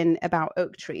indeed been about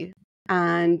Oak Tree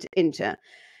and Inter.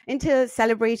 Inter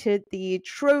celebrated the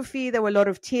trophy. There were a lot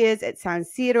of tears at San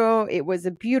Siro. It was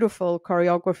a beautiful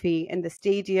choreography in the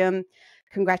stadium.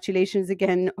 Congratulations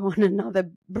again on another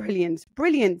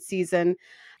brilliant season.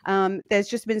 There's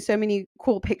just been so many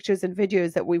cool pictures and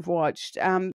videos that we've watched.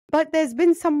 But there's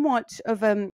been somewhat of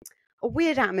a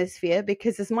weird atmosphere,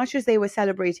 because as much as they were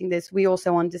celebrating this, we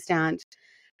also understand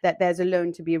that there's a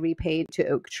loan to be repaid to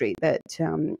Oak Tree that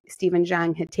Stephen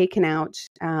Zhang had taken out.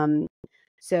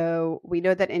 So we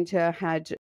know that Inter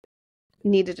had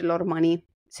needed a lot of money.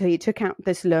 So he took out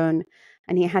this loan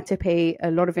and he had to pay a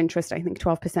lot of interest, I think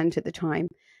 12% at the time.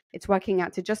 It's working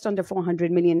out to just under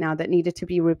 400 million now that needed to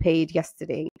be repaid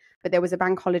yesterday. But there was a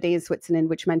bank holiday in Switzerland,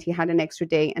 which meant he had an extra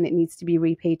day, and it needs to be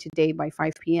repaid today by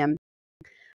 5 p.m.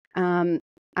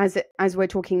 As we're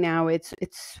talking now, it's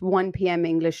 1 p.m.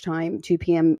 English time, 2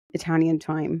 p.m. Italian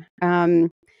time.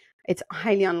 It's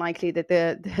highly unlikely that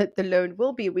the loan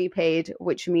will be repaid,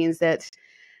 which means that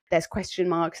there's question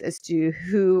marks as to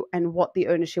who and what the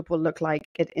ownership will look like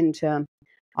at Inter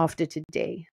after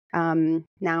today.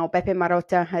 Now, Beppe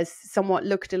Marotta has somewhat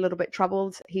looked a little bit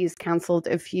troubled. He's cancelled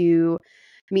a few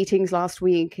meetings last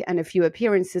week and a few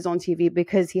appearances on TV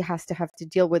because he has to have to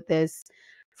deal with this.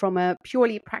 From a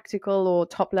purely practical or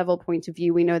top-level point of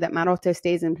view, we know that Marotta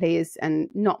stays in place and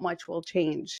not much will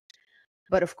change.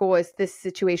 But of course, this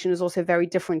situation is also very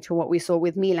different to what we saw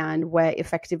with Milan, where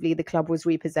effectively the club was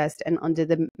repossessed and under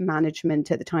the management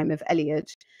at the time of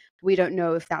Elliott. We don't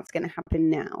know if that's going to happen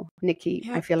now. Nikki,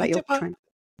 I feel like you're trying.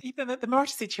 Even the Marotta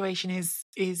situation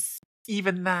is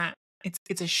even that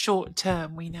it's a short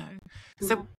term. We know.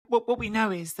 So what we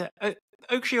know is that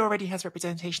Oak Tree already has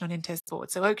representation on Inter's board.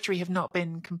 So Oak Tree have not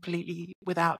been completely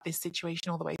without this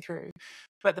situation all the way through.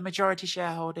 But the majority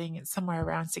shareholding, it's somewhere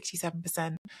around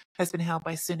 67%, has been held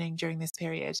by Suning during this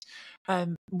period.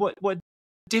 What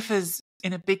differs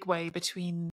in a big way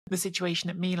between the situation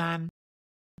at Milan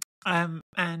and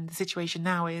the situation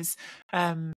now is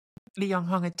Lee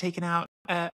Yong-hong had taken out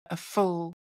a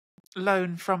full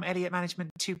loan from Elliott management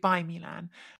to buy Milan,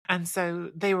 and so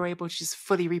they were able to just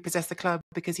fully repossess the club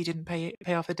because he didn't pay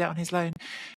off the debt on his loan.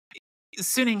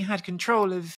 Suning had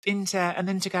control of Inter and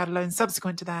then took out a loan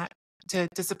subsequent to that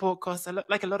to support costs.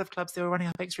 Like a lot of clubs, they were running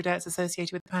up extra debts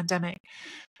associated with the pandemic,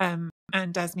 and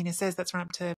as Mina says, that's run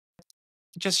up to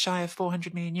just shy of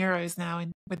 400 million euros now,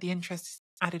 and with the interest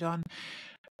added on.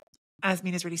 As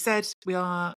Mina's already said, we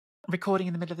are recording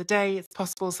in the middle of the day. It's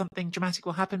possible something dramatic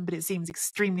will happen, but it seems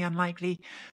extremely unlikely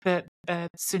that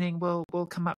Suning will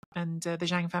come up and the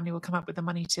Zhang family will come up with the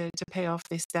money to pay off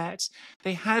this debt.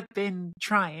 They had been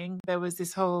trying. There was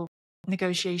this whole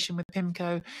negotiation with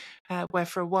PIMCO where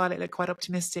for a while it looked quite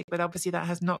optimistic, but obviously that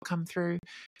has not come through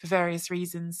for various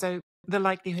reasons. So the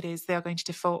likelihood is they are going to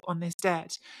default on this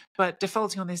debt. But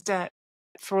defaulting on this debt,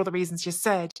 for all the reasons just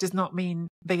said, does not mean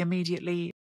they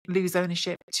immediately lose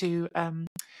ownership to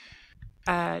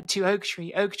Oak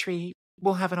Tree. Oak Tree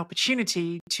will have an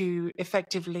opportunity to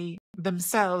effectively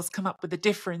themselves come up with the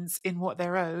difference in what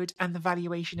they're owed and the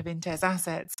valuation of Inter's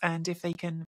assets. And if they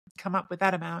can come up with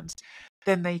that amount,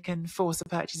 then they can force a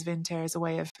purchase of Inter as a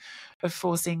way of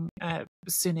forcing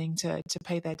Suning to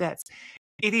pay their debts.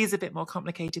 It is a bit more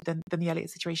complicated than the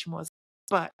Elliott situation was,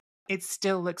 but it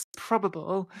still looks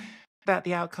probable that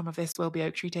the outcome of this will be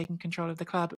Oak Tree taking control of the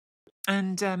club.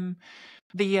 And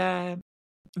the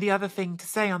other thing to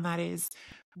say on that is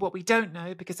what we don't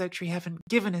know, because Oak Tree haven't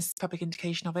given us public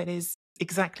indication of it, is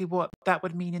exactly what that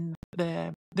would mean in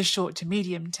the short to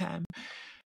medium term.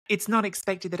 It's not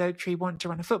expected that Oak Tree want to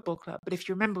run a football club, but if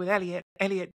you remember with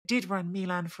Elliott did run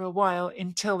Milan for a while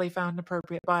until they found an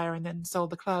appropriate buyer and then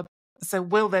sold the club. So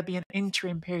will there be an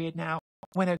interim period now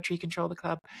when Oak Tree control the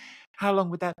club? How long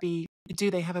would that be? Do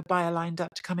they have a buyer lined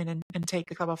up to come in and take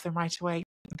the club off them right away?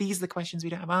 These are the questions we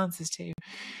don't have answers to.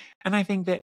 And I think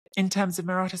that in terms of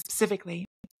Marotta specifically,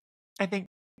 I think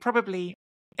probably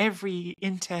every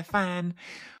Inter fan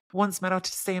wants Marotta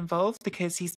to stay involved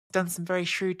because he's done some very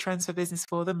shrewd transfer business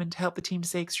for them and to help the team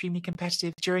stay extremely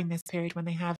competitive during this period when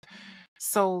they have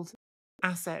sold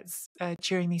assets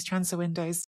during these transfer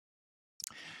windows.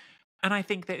 And I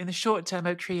think that in the short term,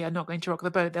 Oak Tree are not going to rock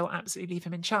the boat. They'll absolutely leave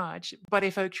him in charge. But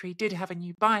if Oak Tree did have a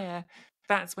new buyer,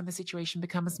 that's when the situation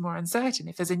becomes more uncertain.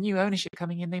 If there's a new ownership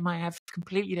coming in, they might have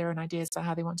completely their own ideas about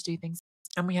how they want to do things.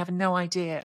 And we have no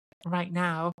idea right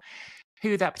now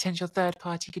who that potential third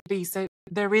party could be. So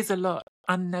there is a lot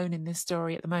unknown in this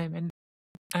story at the moment.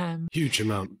 Huge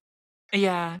amount.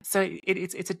 Yeah. So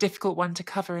it's a difficult one to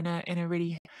cover in a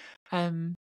really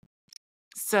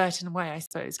certain way, I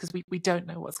suppose, because we don't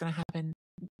know what's going to happen.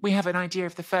 We have an idea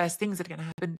of the first things that are going to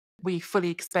happen. We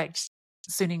fully expect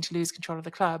Suning to lose control of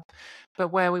the club, but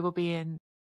where we will be in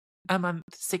a month,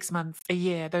 6 months, a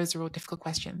year? Those are all difficult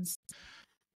questions.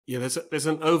 Yeah, there's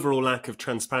an overall lack of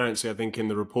transparency, I think, in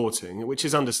the reporting, which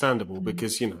is understandable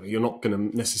because, you're not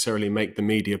going to necessarily make the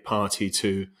media party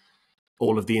to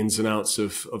all of the ins and outs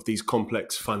of these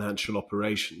complex financial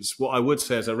operations. What I would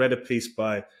say is I read a piece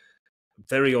by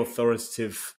very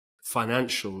authoritative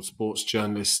financial sports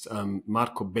journalist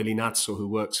Marco Bellinazzo, who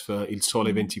works for Il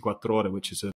Sole 24 Ore,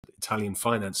 which is an Italian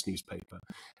finance newspaper.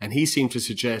 And he seemed to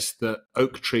suggest that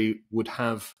Oaktree would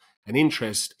have an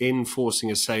interest in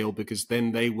forcing a sale because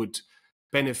then they would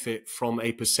benefit from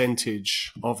a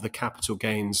percentage of the capital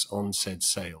gains on said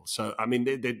sale. So, I mean,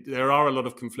 there are a lot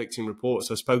of conflicting reports.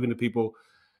 I've spoken to people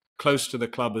close to the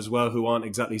club as well who aren't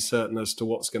exactly certain as to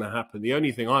what's going to happen. The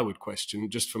only thing I would question,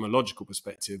 just from a logical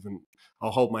perspective, and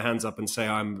I'll hold my hands up and say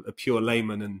I'm a pure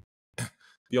layman and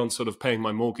beyond sort of paying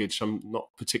my mortgage, I'm not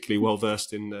particularly well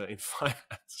versed in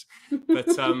finance.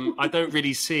 But I don't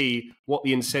really see what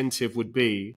the incentive would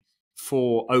be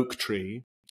for Oaktree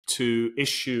to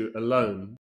issue a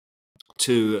loan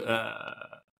to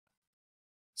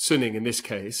Suning in this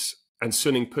case, and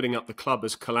Suning putting up the club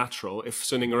as collateral, if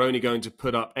Suning are only going to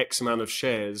put up X amount of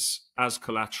shares as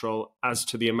collateral as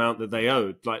to the amount that they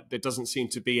owed. Like, there doesn't seem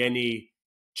to be any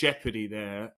jeopardy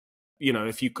there.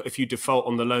 If you default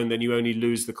on the loan, then you only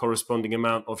lose the corresponding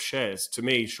amount of shares. To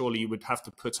me, surely you would have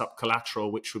to put up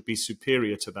collateral which would be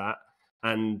superior to that.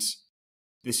 And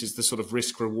this is the sort of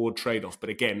risk-reward trade-off.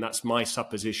 But again, that's my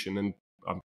supposition, and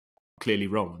I'm clearly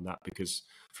wrong on that because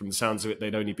from the sounds of it,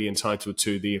 they'd only be entitled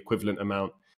to the equivalent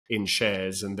amount in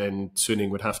shares, and then Suning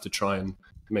would have to try and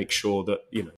make sure that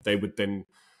they would then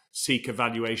seek a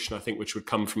valuation, I think, which would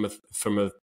come from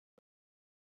a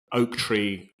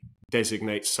Oaktree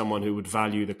designates someone who would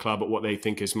value the club at what they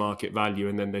think is market value,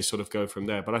 and then they sort of go from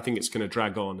there. But I think it's going to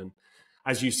drag on, and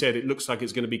as you said, it looks like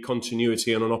it's going to be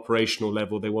continuity on an operational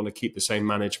level. They want to keep the same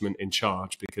management in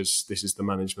charge because this is the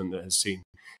management that has seen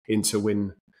Inter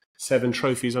win 7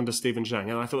 trophies under Stephen Zhang.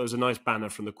 And I thought there was a nice banner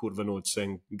from the Curva Nord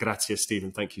saying, "Grazie,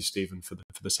 Stephen." Thank you, Stephen, for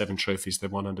the 7 trophies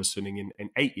they've won under Suning in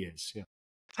 8 years. Yeah.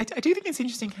 I do think it's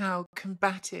interesting how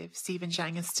combative Stephen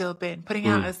Zhang has still been, putting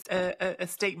out a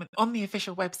statement on the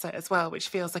official website as well, which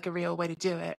feels like a real way to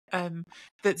do it.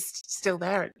 That's still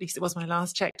there, at least it was when I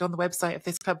last checked, on the website of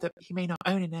this club that he may not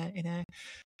own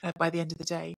by the end of the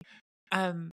day.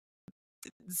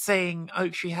 Saying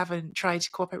Oaktree haven't tried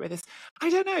to cooperate with us. I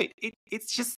don't know.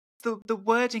 It's just the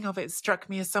wording of it struck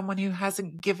me as someone who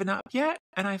hasn't given up yet,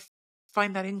 and I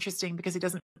find that interesting because it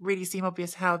doesn't really seem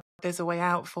obvious how there's a way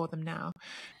out for them now.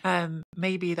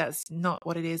 Maybe that's not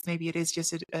what it is. Maybe it is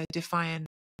just a defiant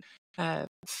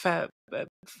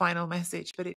final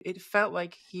message. But it felt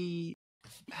like he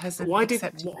hasn't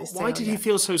accepted this sale Why did he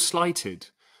feel so slighted?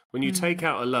 When you take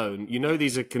out a loan,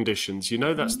 these are conditions.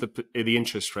 That's the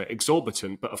interest rate,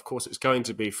 exorbitant, but of course it's going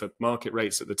to be for market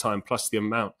rates at the time, plus the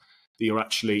amount that you're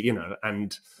actually,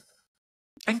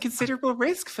 and considerable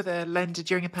risk for the lender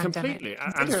during a pandemic. Completely.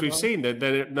 As we've seen,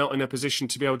 they're not in a position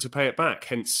to be able to pay it back,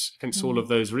 hence all of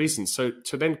those reasons. So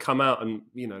to then come out and,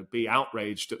 be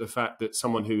outraged at the fact that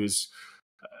someone who has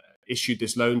issued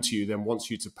this loan to you then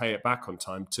wants you to pay it back on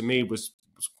time, to me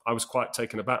I was quite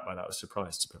taken aback by that. I was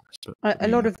surprised, to be honest. But, a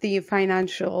lot of the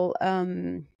financial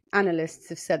analysts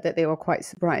have said that they were quite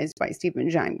surprised by Stephen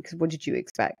Zhang, because what did you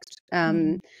expect?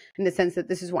 In the sense that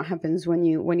this is what happens when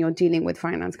you're dealing with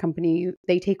finance company.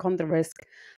 They take on the risk,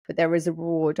 but there is a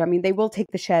reward. I mean, they will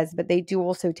take the shares, but they do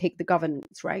also take the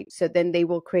governance, right? So then they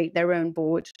will create their own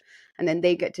board, and then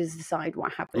they get to decide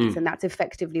what happens. And that's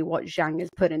effectively what Zhang has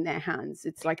put in their hands.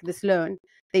 It's like this loan.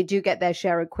 They do get their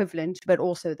share equivalent, but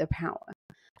also the power.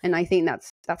 And I think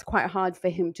that's quite hard for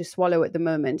him to swallow at the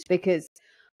moment, because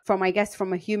from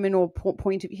a human or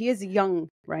point of view, he is young,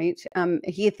 right?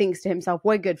 He thinks to himself,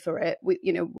 "We're good for it.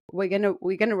 We're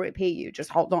gonna repay you. Just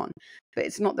hold on." But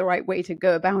it's not the right way to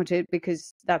go about it,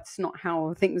 because that's not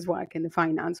how things work in the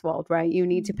finance world, right? You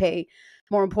need to pay.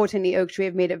 More importantly, Oaktree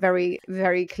have made it very,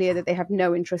 very clear that they have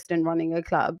no interest in running a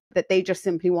club; that they just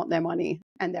simply want their money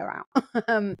and they're out.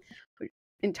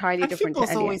 Entirely different.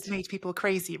 Football's always made people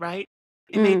crazy, right?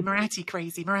 It made Moratti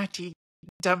crazy. Moratti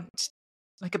dumped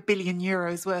like €1 billion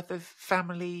worth of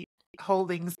family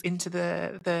holdings into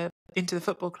the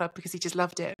football club because he just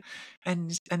loved it,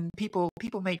 and people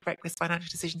make reckless financial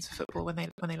decisions for football when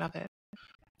they love it.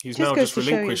 He's now just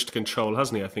relinquished control,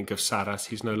 hasn't he? I think of Saras.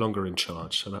 He's no longer in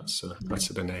charge, so that's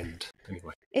at an end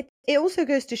anyway. It also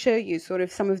goes to show you sort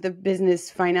of some of the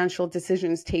business financial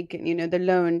decisions taken. The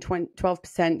loan,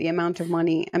 12%, the amount of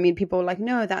money. I mean, people are like,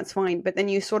 no, that's fine. But then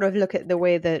you sort of look at the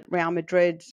way that Real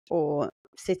Madrid or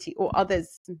City or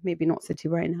others, maybe not City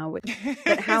right now,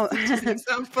 but how just an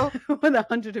example. well,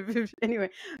 150 anyway.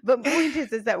 But point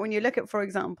is that when you look at, for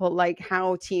example, like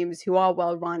how teams who are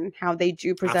well run, how they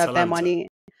do preserve their money.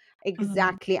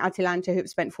 Exactly. Atalanta, who've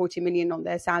spent 40 million on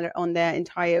their salary, on their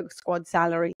entire squad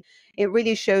salary. It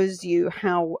really shows you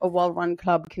how a well-run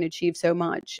club can achieve so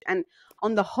much. And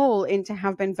on the whole, Inter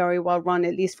have been very well run,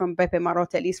 at least from Beppe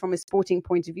Marotta, at least from a sporting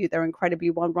point of view. They're incredibly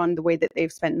well run the way that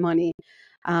they've spent money.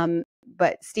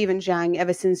 But Steven Zhang,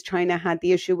 ever since China had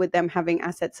the issue with them having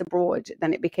assets abroad,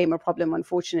 then it became a problem,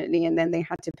 unfortunately. And then they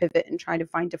had to pivot and try to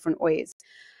find different ways.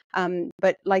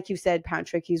 But like you said,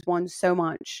 Patrick, he's won so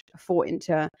much for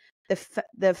Inter.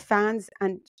 The fans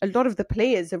and a lot of the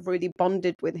players have really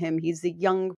bonded with him. He's a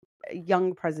young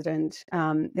president.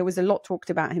 There was a lot talked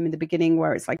about him in the beginning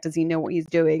where it's like, does he know what he's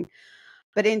doing?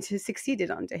 But Inter succeeded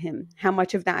under him. How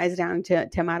much of that is down to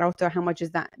Marotta? How much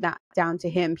is that down to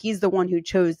him? He's the one who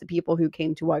chose the people who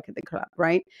came to work at the club,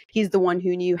 right? He's the one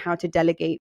who knew how to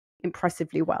delegate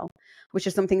impressively well, which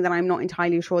is something that I'm not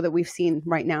entirely sure that we've seen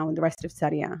right now in the rest of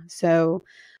Serie A. So,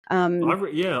 I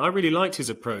really liked his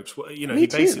approach. You know, he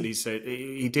basically said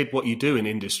he did what you do in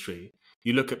industry.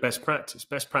 You look at best practice.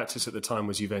 Best practice at the time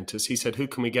was Juventus. He said, who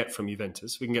can we get from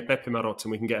Juventus? We can get Beppe Marotta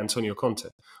and we can get Antonio Conte.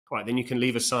 Right, then you can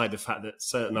leave aside the fact that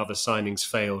certain other signings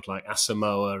failed, like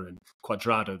Asamoah and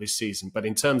Cuadrado this season. But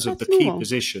in terms of the key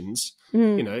positions,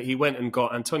 you know, he went and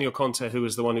got Antonio Conte, who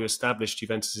was the one who established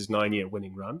Juventus's 9-year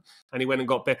winning run. And he went and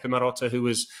got Beppe Marotta, who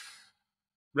was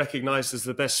recognised as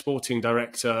the best sporting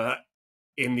director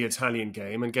in the Italian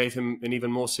game, and gave him an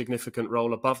even more significant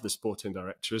role above the sporting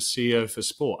director as CEO for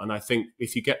sport. And I think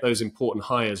if you get those important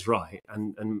hires right,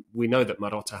 and we know that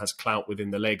Marotta has clout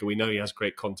within the Lega, we know he has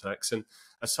great contacts, and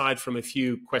aside from a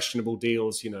few questionable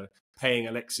deals, you know, paying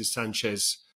Alexis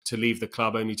Sanchez to leave the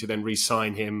club only to then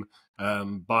re-sign him,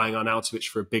 buying Arnautovic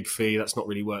for a big fee, that's not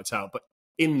really worked out. But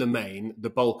in the main, the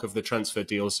bulk of the transfer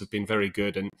deals have been very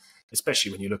good, and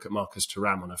especially when you look at Marcus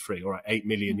Thuram on a free, all right, 8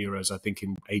 million euros, I think,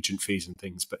 in agent fees and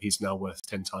things, but he's now worth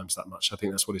 10 times that much. I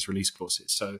think that's what his release clause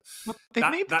is. So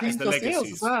they've made painful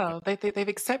sales as well. They've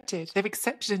accepted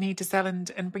a need to sell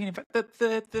and bring in. But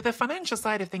the financial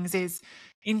side of things is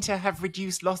Inter have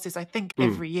reduced losses, I think,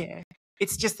 every year.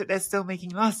 It's just that they're still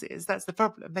making losses. That's the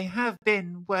problem. They have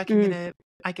been working in a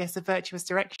virtuous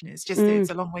direction. It's just that it's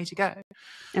a long way to go.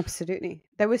 Absolutely.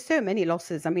 There were so many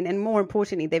losses. I mean, and more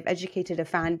importantly, they've educated a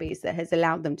fan base that has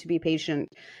allowed them to be patient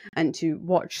and to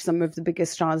watch some of the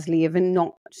biggest stars leave and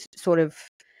not sort of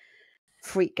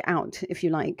freak out, if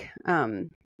you like.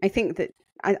 I think that,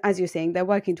 as you're saying, they're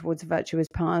working towards a virtuous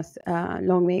path.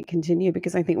 Long may it continue,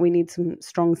 because I think we need some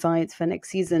strong sides for next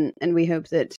season, and we hope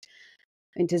that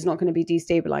Inter's not going to be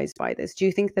destabilized by this. Do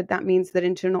you think that means that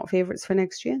Inter are not favourites for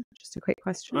next year? Just a quick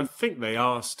question. I think they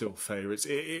are still favourites.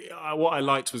 What I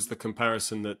liked was the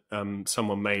comparison that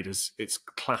someone made as it's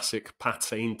classic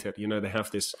Pazza Inter. You know, they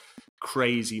have this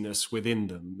craziness within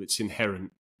them that's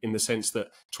inherent, in the sense that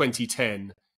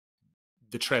 2010,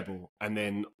 the treble, and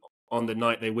then on the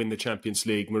night they win the Champions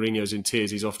League, Mourinho's in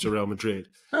tears, he's off to Real Madrid.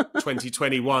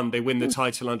 2021, they win the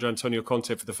title under Antonio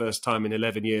Conte for the first time in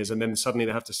 11 years, and then suddenly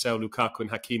they have to sell Lukaku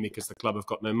and Hakimi because the club have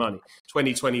got no money.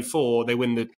 2024, they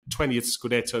win the 20th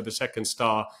Scudetto, the second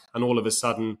star, and all of a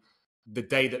sudden, the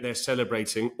day that they're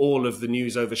celebrating, all of the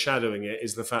news overshadowing it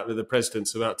is the fact that the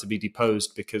president's about to be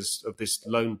deposed because of this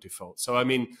loan default. So, I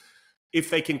mean, if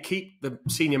they can keep the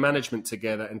senior management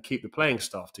together and keep the playing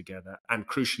staff together, and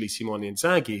crucially Simone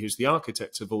Inzaghi, who's the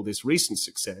architect of all this recent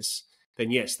success, then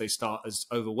yes, they start as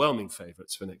overwhelming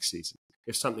favourites for next season.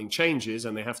 If something changes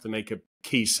and they have to make a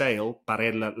key sale,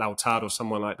 Barella, Lautaro,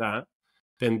 someone like that,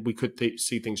 then we could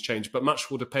see things change. But much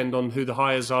will depend on who the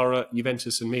hires are at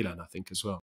Juventus and Milan, I think, as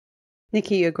well.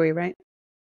 Nikki, you agree, right?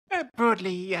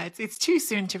 Broadly, yeah. It's too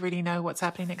soon to really know what's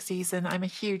happening next season. I'm a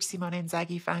huge Simone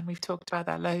Inzaghi fan. We've talked about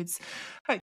that loads.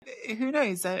 Who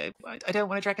knows? I don't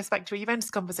want to drag us back to a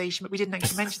Juventus conversation, but we didn't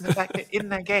actually mention the fact that in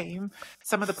their game,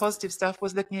 some of the positive stuff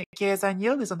was looking at Chiesa and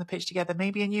Yildiz on the pitch together.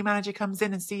 Maybe a new manager comes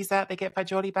in and sees that, they get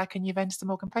Fagioli back and Juventus are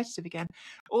more competitive again.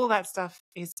 All that stuff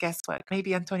is guesswork.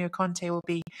 Maybe Antonio Conte will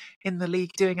be in the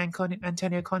league doing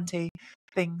Antonio Conte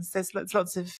things. There's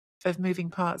lots of moving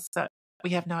parts that we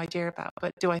have no idea about.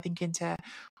 But do I think Inter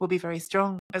will be very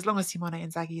strong? As long as Simone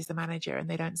Inzaghi is the manager and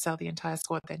they don't sell the entire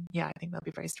squad, then yeah, I think they'll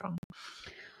be very strong.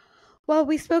 Well,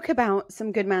 we spoke about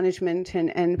some good management,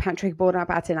 and Patrick brought up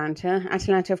Atalanta.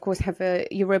 Atalanta, of course, have a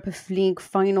Europa League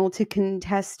final to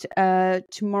contest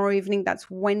tomorrow evening. That's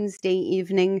Wednesday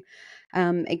evening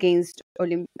against I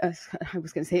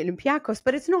was going to say Olympiacos,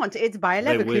 but it's not. It's Bayer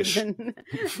Leverkusen.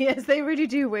 Yes, they really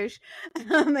do wish.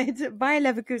 It's Bayer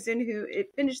Leverkusen, who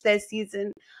finished their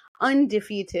season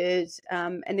undefeated,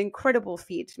 an incredible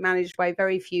feat managed by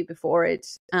very few before it.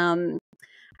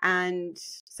 And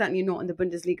certainly not in the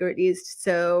Bundesliga at least.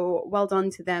 So well done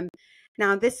to them.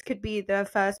 Now this could be their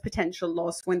first potential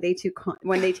loss when they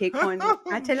take on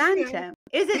Atalanta.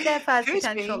 Is it their first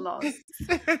potential loss?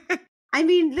 I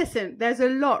mean, listen, there's a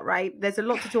lot, right? There's a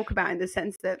lot to talk about in the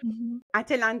sense that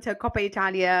Atalanta, Coppa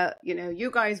Italia, you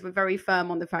guys were very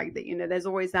firm on the fact that, there's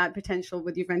always that potential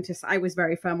with Juventus. I was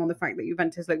very firm on the fact that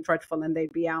Juventus looked dreadful and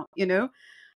they'd be out,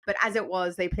 But as it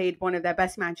was, they played one of their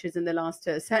best matches in the last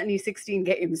certainly 16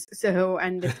 games,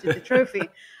 and lifted the trophy.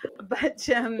 But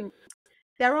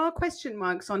there are question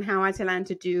marks on how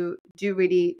Atalanta do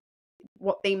really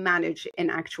what they manage in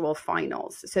actual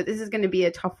finals. So this is going to be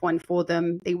a tough one for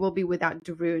them. They will be without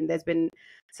De Roon. There's been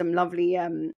some lovely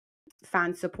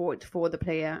fan support for the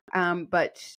player.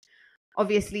 But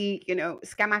obviously,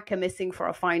 Scamacca missing for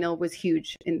a final was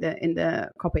huge in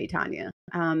the Coppa Italia.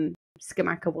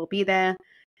 Scamacca will be there.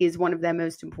 He's one of their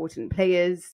most important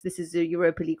players. This is a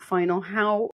Europa League final.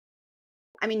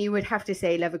 You would have to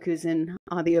say Leverkusen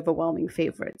are the overwhelming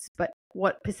favourites, but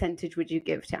what percentage would you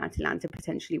give to Atalanta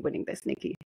potentially winning this,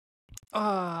 Nikki?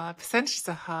 Oh, percentages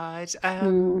are hard.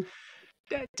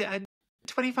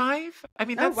 25?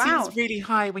 That seems really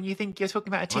high when you think you're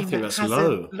talking about a team that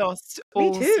hasn't lost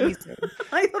all season.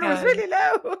 I thought it was really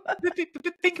low. But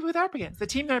think of our against the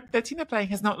team they're playing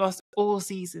has not lost all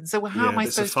season. So how am I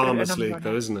supposed to put a number on it? It's a farmers league,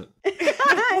 though, isn't it?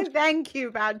 Thank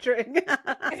you, Patrick.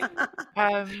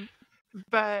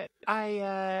 But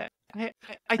I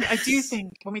do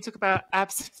think when we talk about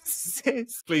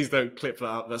absences, please don't clip that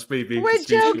up. That's me being We're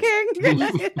joking. Clip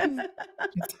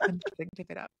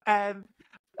it up. I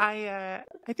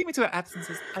think we talk about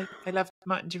absences. I love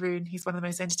Martin De Roon. He's one of the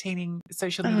most entertaining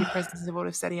social media presences of all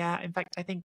of Serie A. In fact, I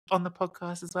think on the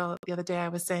podcast as well the other day I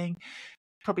was saying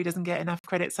probably doesn't get enough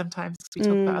credit sometimes because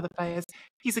we talk about other players.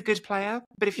 He's a good player,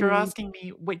 but if you're asking me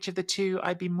which of the two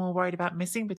I'd be more worried about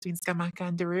missing between Scamacca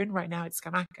and De Roon, right now it's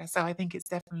Scamacca. So I think it's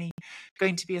definitely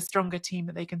going to be a stronger team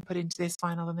that they can put into this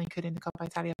final than they could in the Coppa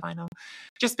Italia final.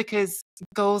 Just because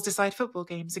goals decide football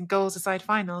games and goals decide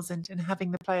finals, and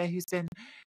having the player who's been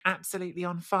absolutely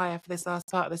on fire for this last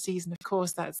part of the season, of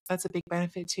course that's a big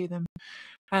benefit to them.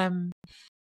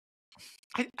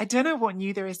 I don't know what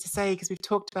new there is to say because we've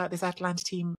talked about this Atalanta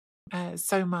team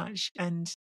so much, and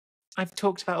I've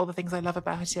talked about all the things I love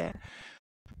about it.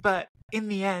 But in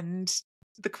the end,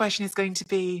 the question is going to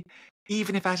be,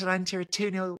 even if Atalanta are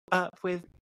 2-0 up with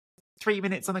 3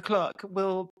 minutes on the clock,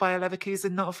 will Bayer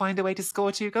Leverkusen not find a way to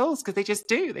score 2 goals? Because they just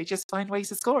do. They just find ways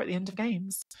to score at the end of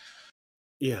games.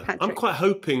 Yeah, Patrick. I'm quite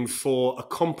hoping for a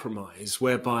compromise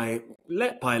whereby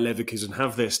let Bayer Leverkusen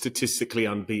have their statistically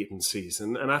unbeaten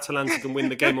season and Atalanta can win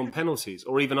the game on penalties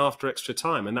or even after extra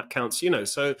time, and that counts,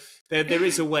 So there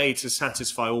is a way to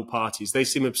satisfy all parties. They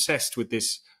seem obsessed with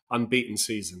this unbeaten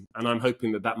season, and I'm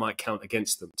hoping that might count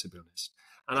against them, to be honest.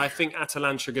 And I think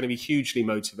Atalanta are going to be hugely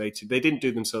motivated. They didn't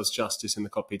do themselves justice in the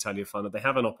Coppa Italia final. They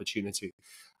have an opportunity.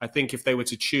 I think if they were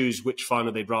to choose which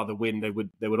final they'd rather win, they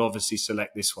would obviously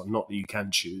select this one. Not that you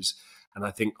can choose. And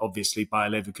I think obviously Bayer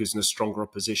Leverkusen a stronger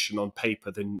opposition on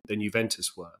paper than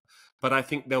Juventus were. But I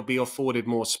think they'll be afforded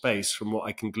more space from what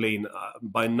I can glean.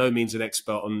 By no means an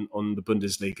expert on the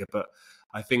Bundesliga, but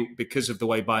I think because of the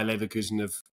way Bayer Leverkusen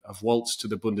have waltzed to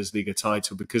the Bundesliga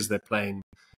title, because they're playing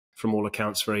from all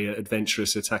accounts, very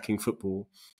adventurous attacking football,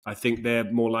 I think they're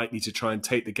more likely to try and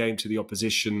take the game to the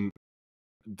opposition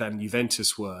than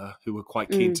Juventus were, who were quite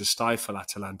keen to stifle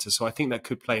Atalanta. So I think that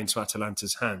could play into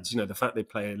Atalanta's hands. The fact they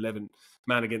play 11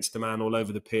 man against a man all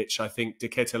over the pitch. I think De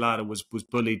Ketelaere was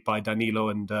bullied by Danilo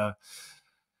and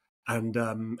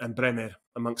Bremer,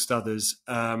 amongst others.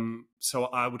 So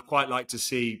I would quite like to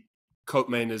see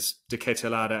Koopmeiners, De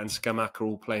Ketelaere and Scamacca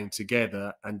all playing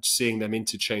together and seeing them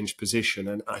interchange position.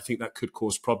 And I think that could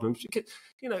cause problems.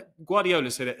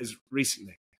 Guardiola said it as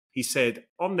recently. He said,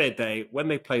 on their day, when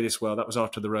they play this well, that was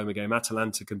after the Roma game,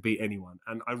 Atalanta can beat anyone.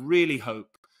 And I really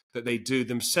hope that they do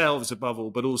themselves above all,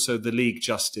 but also the league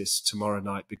justice tomorrow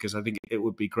night, because I think it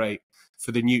would be great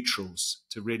for the neutrals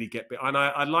to really get... And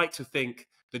I'd like to think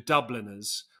the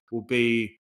Dubliners will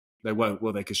be... They won't,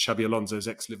 will they? Because Xabi Alonso's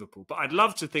ex-Liverpool. But I'd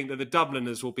love to think that the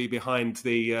Dubliners will be behind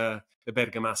the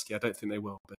Bergamaschi. I don't think they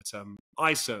will, but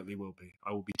I certainly will be.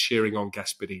 I will be cheering on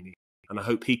Gasperini, and I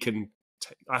hope he can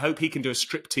do a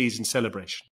striptease in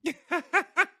celebration.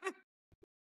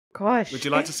 Gosh. Would you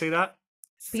like to see that?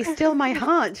 Be still my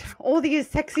heart. All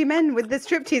these sexy men with the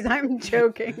striptease. I'm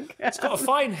joking. It's got a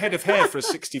fine head of hair for a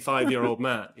 65-year-old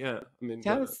man. Yeah. I mean,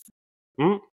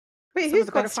 Wait,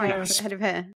 who's got a fine head of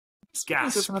hair?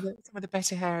 Gas. Some of the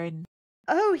better hair in.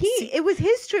 Oh, it was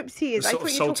his striptease. I thought you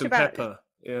salt talked and about pepper.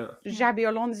 Yeah. Xabi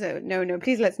Alonso. No,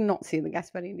 please let's not see the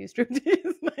Gasparini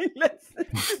striptease.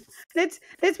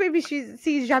 let's maybe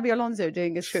see Xabi Alonso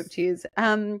doing a striptease.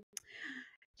 I'm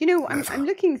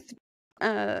looking.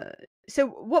 So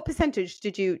what percentage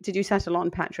did you settle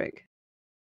on, Patrick?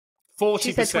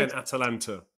 40%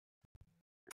 Atalanta.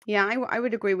 Yeah, I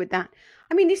would agree with that.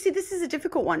 I mean, you see, this is a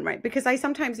difficult one, right? Because I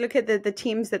sometimes look at the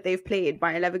teams that they've played,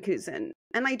 Bayer Leverkusen,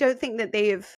 and I don't think that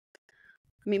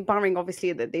barring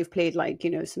obviously that they've played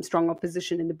some strong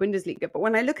opposition in the Bundesliga. But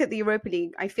when I look at the Europa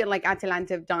League, I feel like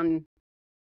Atalanta have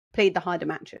played the harder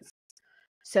matches.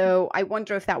 So I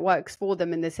wonder if that works for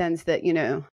them in the sense that,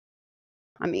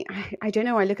 I don't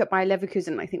know. I look at Bayer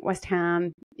Leverkusen, I think West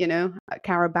Ham,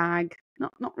 Karabag,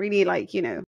 not really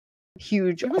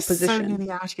huge opposition. So nearly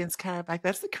out against Karabag.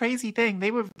 That's the crazy thing. They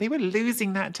were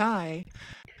losing that tie.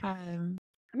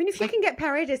 If you can get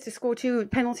Paredes to score 2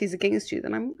 penalties against you,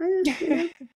 then I'm.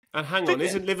 And hang on,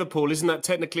 isn't that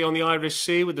technically on the Irish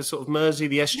Sea with the sort of Mersey,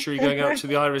 the estuary going out to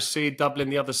the Irish Sea, Dublin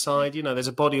the other side? There's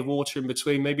a body of water in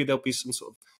between. Maybe there'll be some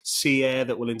sort of sea air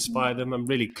that will inspire them. I'm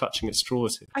really clutching at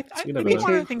straws here. I think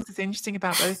one of the things that's interesting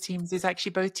about both teams is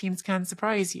actually both teams can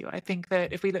surprise you. I think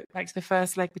that if we look back to the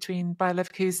first leg between Bayer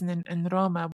Leverkusen and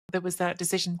Roma, there was that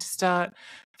decision to start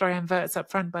Florian Wirtz up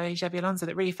front by Xabi Alonso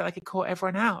that really felt like it caught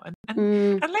everyone out.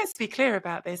 And let's be clear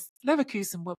about this.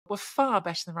 Leverkusen were far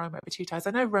better than Roma over 2 ties.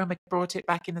 I know Roma brought it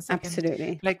back in the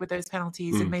second leg with those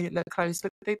penalties and made it look close,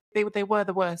 but they were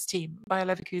the worst team. Bayer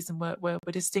Leverkusen were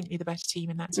distinctly the better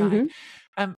team in that tie.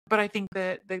 But I think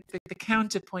the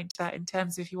counterpoint to that in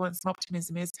terms of if you want some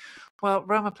optimism is, well,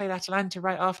 Roma played Atalanta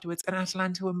right afterwards, and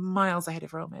Atalanta were miles ahead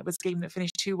of Roma. It was a game that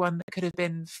finished 2-1 that could have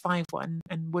been 5-1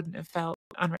 and wouldn't have felt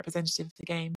unrepresentative of the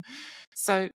game.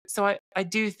 So I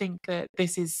do think that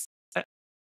this is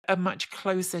a much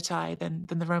closer tie than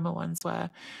the Roma ones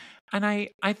were. And I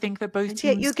think that both teams...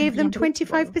 Yet you gave them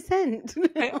 25%.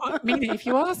 I mean, if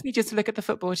you asked me just to look at the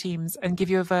football teams and give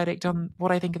you a verdict on what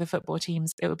I think of the football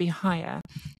teams, it would be higher.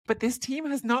 But this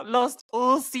team has not lost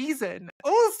all season.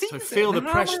 So feel the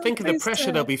pressure. Think of the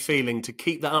pressure they'll be feeling to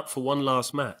keep that up for one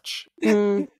last match.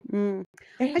 I don't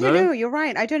know. You're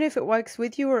right. I don't know if it works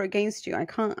with you or against you. I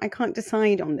can't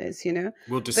decide on this.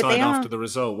 We'll decide after the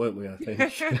result, won't we? I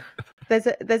think.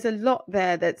 There's a lot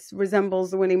there that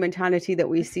resembles the winning mentality that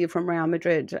we see from Real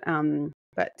Madrid.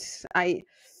 But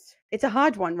it's a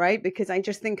hard one, right? Because I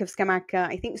just think of Scamacca.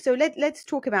 I think so. Let's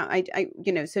talk about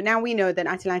So now we know that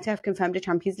Atalanta have confirmed a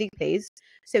Champions League place.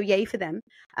 So yay for them.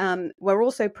 We're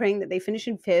also praying that they finish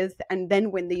in 5th and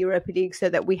then win the Europa League, so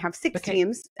that we have 6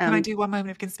 teams. Can I do one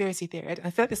moment of conspiracy theory?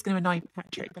 I feel like this is going to annoy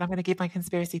Patrick, but I'm going to give my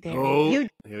conspiracy theory.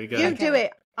 Here we go. You do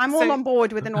it. I'm all on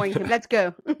board with annoying him. Let's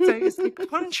go. So it's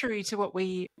contrary to what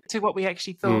we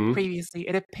actually thought previously.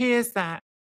 It appears that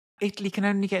Italy can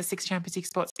only get 6 Champions League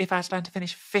spots if Atalanta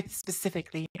finish 5th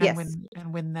specifically and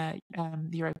win the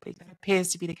Europa League. That appears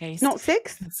to be the case. Not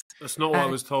 6th? That's not what I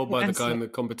was told by the guy in the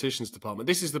competitions department.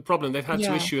 This is the problem. They've had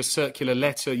to issue a circular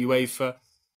letter, UEFA.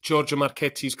 Giorgio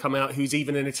Marchetti's come out, who's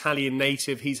even an Italian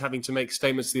native. He's having to make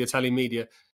statements to the Italian media.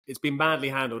 It's been badly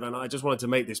handled, and I just wanted to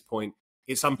make this point.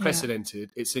 It's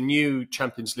unprecedented. Yeah. It's a new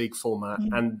Champions League format,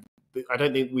 and I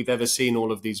don't think we've ever seen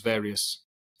all of these various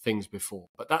things before.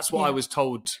 But that's what I was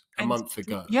told a month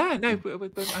ago. Yeah, no,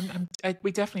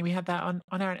 we definitely had that on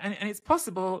our and it's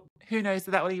possible. Who knows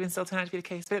that will even still turn out to be the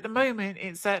case? But at the moment,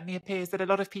 it certainly appears that a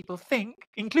lot of people think,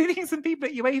 including some people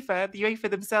at UEFA, the UEFA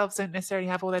themselves don't necessarily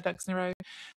have all their ducks in a row,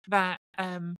 that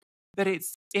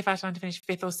it's if Atalanta finish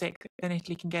 5th or 6th, then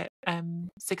Italy can get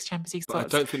 6 Champions League spots.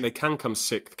 But I don't think they can come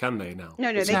 6th, can they now?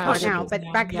 No, they can't now. But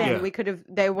back then, we could have.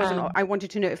 There wasn't. I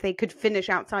wanted to know if they could finish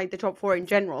outside the top 4 in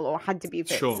general, or had to be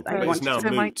 5th. Sure, but it's now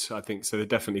moot. I think so. They're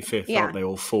definitely 5th, aren't they,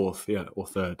 or 4th? Or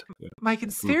 3rd. Yeah. My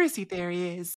conspiracy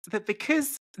theory is that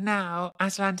because now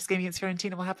Atalanta's game against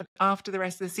Fiorentina will happen after the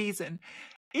rest of the season.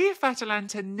 If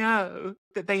Atalanta know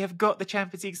that they have got the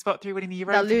Champions League spot through winning the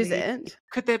Europa League, they'll lose it.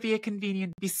 Could there be a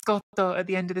convenient biscotto at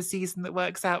the end of the season that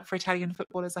works out for Italian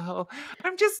football as a whole?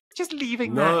 I'm just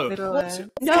leaving that little...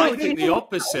 I think the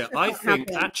opposite. I think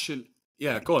actually...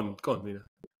 Yeah, go on, Mina.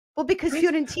 Well, because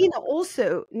Fiorentina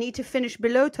also need to finish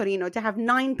below Torino to have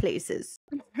 9 places.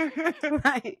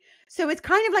 Right. So it's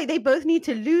kind of like they both need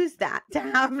to lose that to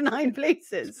have 9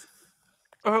 places.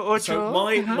 So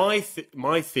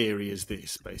my theory is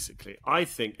this, basically. I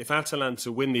think if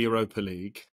Atalanta win the Europa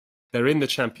League, they're in the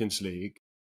Champions League.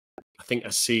 I think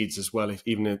as seeds as well,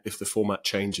 even if the format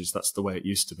changes, that's the way it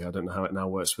used to be. I don't know how it now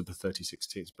works with the 36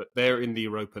 teams, but they're in the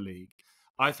Europa League.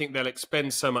 I think they'll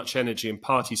expend so much energy and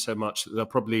party so much that they'll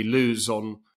probably lose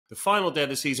on the final day of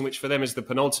the season, which for them is the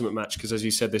penultimate match, because as you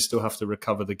said, they still have to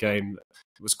recover the game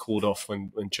that was called off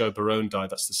when Joe Baroni died.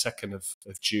 That's the 2nd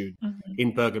of June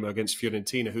in Bergamo against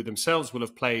Fiorentina, who themselves will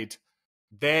have played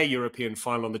their European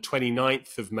final on the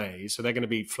 29th of May. So they're going to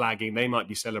be flagging. They might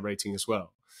be celebrating as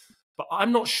well. But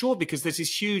I'm not sure, because there's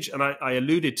this huge, and I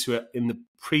alluded to it in the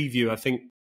preview, I think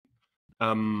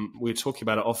we were talking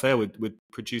about it off air with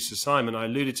producer Simon. I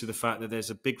alluded to the fact that there's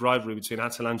a big rivalry between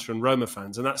Atalanta and Roma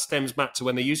fans, and that stems back to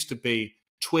when they used to be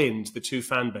twinned, the two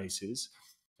fan bases,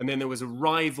 and then there was a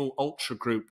rival ultra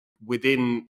group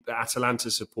within the Atalanta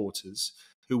supporters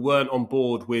who weren't on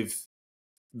board with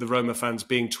the Roma fans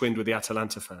being twinned with the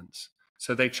Atalanta fans.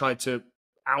 So they tried to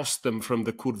oust them from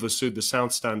the Curva Sud, the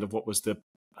south stand of what was the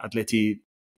Atleti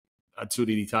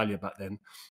Azzurri d'Italia back then.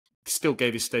 Still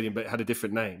gave his stadium, but it had a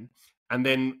different name. And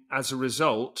then, as a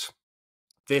result,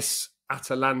 this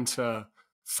Atalanta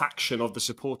faction of the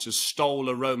supporters stole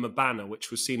a Roma banner,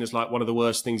 which was seen as like one of the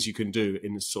worst things you can do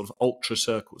in sort of ultra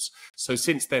circles. So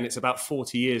since then, it's about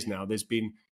 40 years now, there's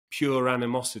been pure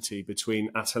animosity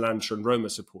between Atalanta and Roma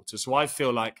supporters. So I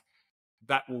feel like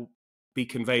that will be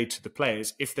conveyed to the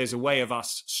players. If there's a way of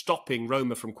us stopping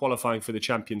Roma from qualifying for the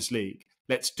Champions League,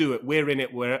 let's do it. We're in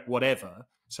it, whatever.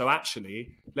 So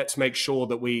actually, let's make sure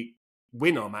that we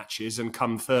win our matches and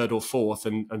come 3rd or 4th.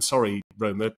 And sorry,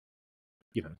 Roma,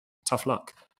 tough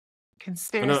luck.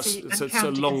 Conspiracy. It's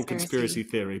a long conspiracy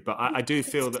theory, but I do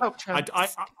feel that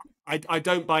I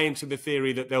don't buy into the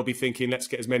theory that they'll be thinking, let's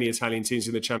get as many Italian teams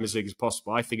in the Champions League as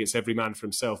possible. I think it's every man for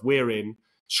himself. We're in,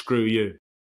 screw you.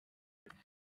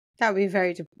 That would be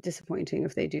very disappointing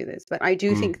if they do this. But I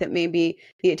do think that maybe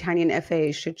the Italian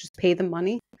FA should just pay them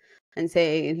money and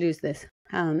say, lose this.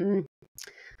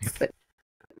 But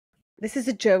this is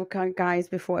a joke, guys,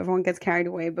 before everyone gets carried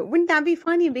away. But wouldn't that be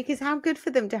funny? Because how good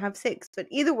for them to have 6. But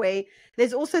either way,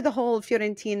 there's also the whole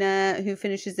Fiorentina, who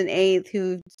finishes in 8th,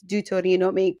 who do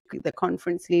Torino make the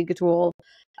Conference League at all.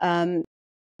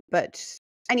 But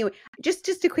anyway, just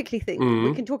to quickly think,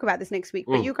 we can talk about this next week.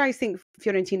 But you guys think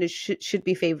Fiorentina should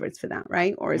be favourites for that,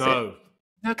 right? Or is it? No,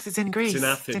 because it's in Greece.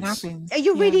 It's in Athens.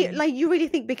 You really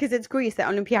think because it's Greece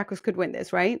that Olympiacos could win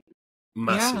this, right?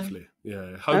 Massively,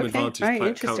 yeah. Home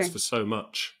advantage counts for so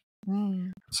much.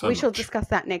 We shall discuss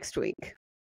that next week.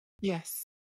 Yes.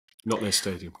 Not their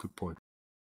stadium. Good point.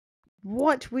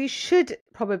 What we should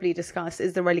probably discuss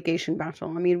is the relegation battle.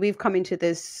 I mean, we've come into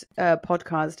this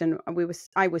podcast, and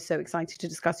I was so excited to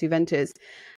discuss Juventus,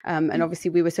 and obviously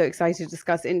we were so excited to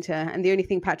discuss Inter. And the only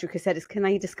thing Patrick has said is, "Can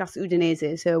I discuss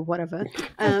Udinese?" So whatever.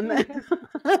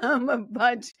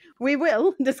 But we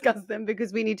will discuss them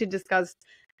because we need to discuss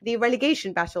the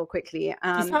relegation battle quickly. Is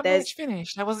that match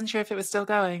finished? I wasn't sure if it was still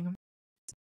going.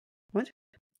 What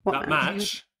that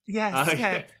match? Yes.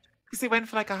 Yeah. Because it went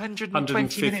for like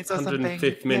 120 minutes or something.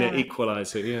 105th minute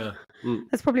equaliser, yeah.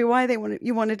 That's probably why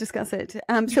you want to discuss it.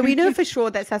 So we know for sure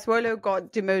that Sassuolo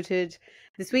got demoted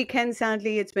this weekend.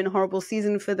 Sadly, it's been a horrible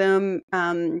season for them.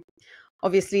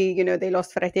 Obviously, they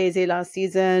lost Fratesi last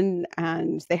season,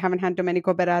 and they haven't had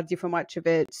Domenico Berardi for much of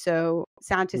it. So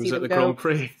sad to see them go. Grand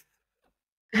Prix.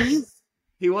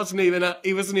 He wasn't even at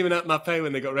Mapei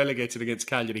when they got relegated against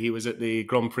Cagliari. He was at the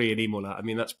Grand Prix in Imola. I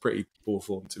mean, that's pretty poor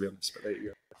form, to be honest. But there you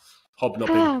go.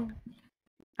 Hobnobbing.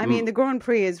 I mean, the Grand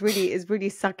Prix is really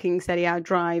sucking Serie A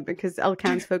dry because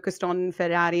Elkan's focused on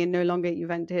Ferrari and no longer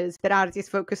Juventus. Berardi's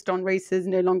focused on races,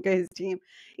 no longer his team.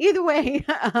 Either way,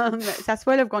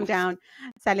 Sassuolo have gone down,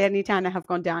 Salernitana have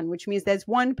gone down, which means there's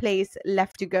one place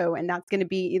left to go, and that's going to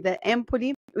be either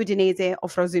Empoli, Udinese, or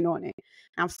Frosinone.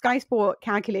 Now, Sky Sport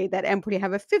calculate that Empoli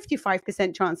have a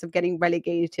 55% chance of getting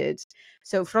relegated.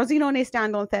 So Frosinone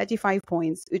stand on 35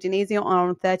 points, Udinese are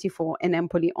on 34, and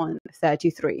Empoli on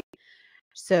 33.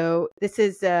 So this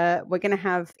is we're going to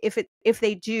have if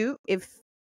 18th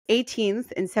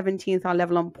and 17th are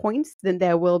level on points, then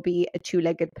there will be a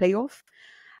 2-legged playoff.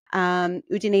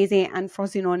 Udinese and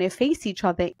Frosinone face each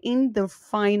other in the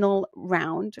final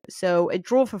round. So a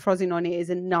draw for Frosinone is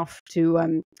enough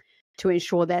to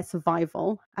ensure their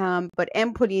survival. But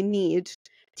Empoli need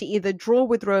to either draw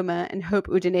with Roma and hope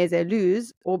Udinese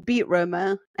lose, or beat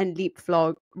Roma and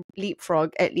leapfrog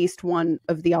at least one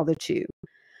of the other two.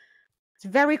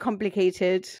 It's very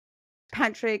complicated.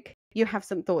 Patrick, you have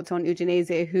some thoughts on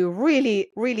Udinese, who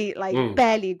really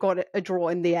barely got a draw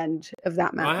in the end of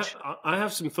that match. I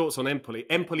have some thoughts on Empoli.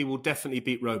 Empoli will definitely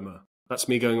beat Roma. That's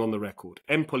me going on the record.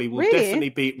 Empoli will definitely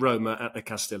beat Roma at the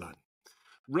Castellani.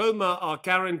 Roma are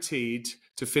guaranteed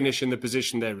to finish in the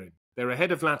position they're in. They're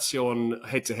ahead of Lazio on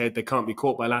head-to-head. They can't be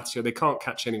caught by Lazio. They can't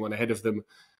catch anyone ahead of them.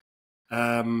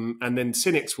 And then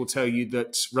cynics will tell you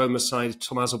that Roma signed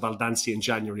Tommaso Baldanzi in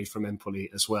January from Empoli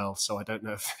as well. So I don't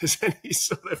know if there's any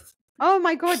sort of... Oh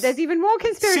my God, there's even more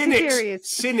conspiracy theories.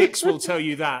 Cynics will tell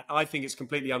you that. I think it's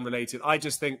completely unrelated. I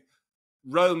just think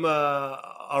Roma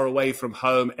are away from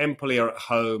home. Empoli are at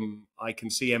home. I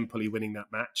can see Empoli winning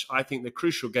that match. I think the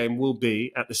crucial game will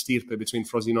be at the Stirpe between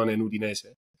Frosinone and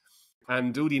Udinese.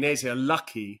 And Udinese are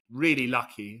lucky, really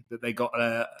lucky, that they got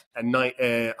a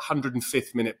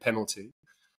 105th minute penalty.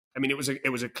 I mean, it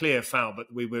was a clear foul, but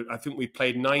I think we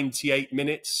played 98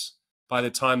 minutes by the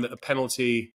time that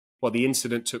the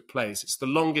incident took place. It's the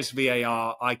longest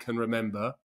VAR I can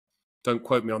remember. Don't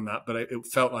quote me on that, but it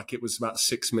felt like it was about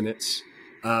 6 minutes.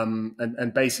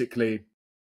 And basically,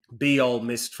 Biol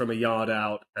missed from a yard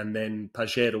out, and then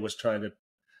Pajero was trying to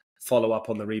follow up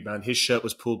on the rebound. His shirt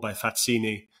was pulled by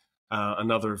Fazzini,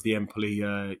 another of the Empoli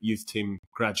youth team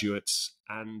graduates.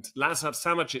 And Lazar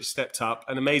Samacic stepped up.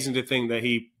 And amazing to think that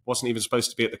he wasn't even supposed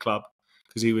to be at the club,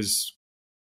 because he was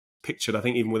pictured, I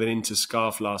think, even with an Inter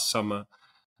scarf last summer.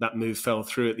 That move fell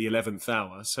through at the 11th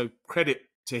hour. So credit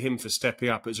to him for stepping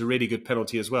up. It was a really good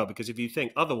penalty as well, because if you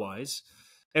think otherwise,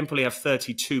 Empoli have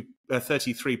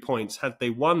 33 points. Had they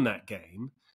won that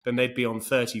game, then they'd be on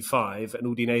 35 and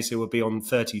Udinese would be on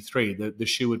 33. The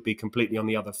shoe would be completely on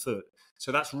the other foot.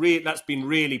 So that's been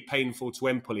really painful to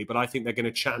Empoli, but I think they're going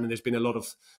to chat, and there's been a lot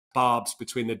of barbs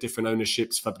between the different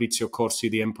ownerships. Fabrizio Corsi,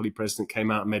 the Empoli president, came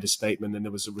out and made a statement, and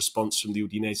there was a response from the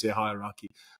Udinese hierarchy.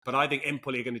 But I think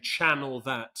Empoli are going to channel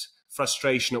that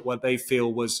frustration at what they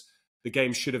feel was the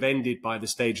game should have ended by the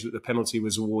stage that the penalty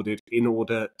was awarded, in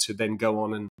order to then go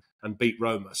on and beat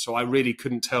Roma. So I really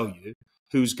couldn't tell you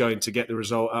who's going to get the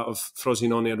result out of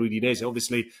Frosinone and Udinese.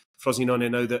 Obviously,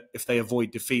 Frosinone know that if they avoid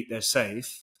defeat, they're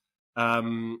safe.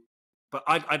 But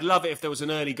I'd love it if there was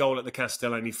an early goal at the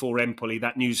Castellani for Empoli.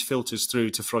 That news filters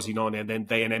through to Frosinone, and then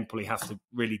they and Empoli have to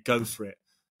really go for it.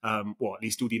 At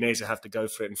least Udinese have to go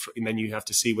for it, and then you have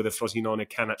to see whether Frosinone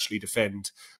can actually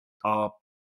defend. Our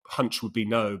hunch would be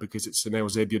no, because it's an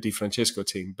Eusebio Di Francesco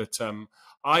team. But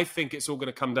I think it's all going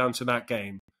to come down to that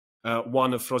game.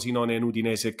 One of Frosinone and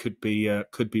Udinese could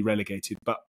be relegated.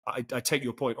 But I take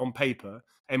your point. On paper,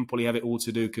 Empoli have it all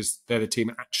to do, because they're the team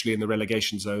actually in the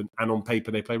relegation zone, and on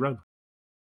paper they play Roma.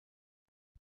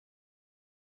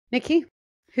 Nikki,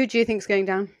 who do you think's going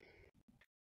down?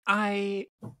 I'd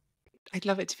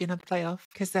love it to be another playoff,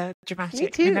 because they're dramatic. Me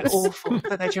too. I mean, they're awful,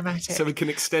 but they're dramatic. So we can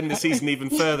extend the season even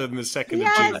further than the 2nd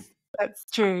Yes. of June. That's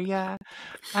true, yeah.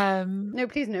 No,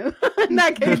 please no. In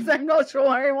that case, I'm not sure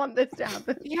I want this to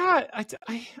happen. Yeah,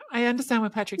 I understand where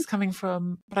Patrick's coming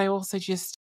from, but I also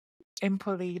just,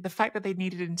 Empoli, the fact that they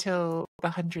needed until the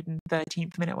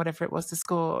 113th minute, whatever it was, to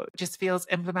score, just feels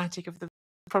emblematic of the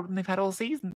problem they've had all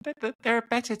season. They're a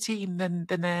better team than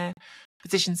their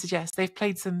position suggests. They've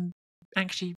played some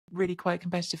actually really quite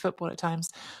competitive football at times,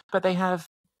 but they have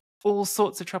all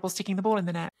sorts of trouble sticking the ball in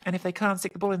the net. And if they can't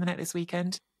stick the ball in the net this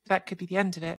weekend, that could be the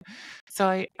end of it.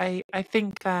 So I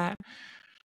think that,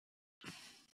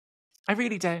 I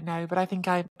really don't know, but I think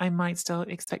I might still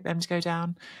expect them to go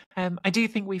down. I do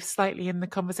think we've slightly, in the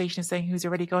conversation of saying who's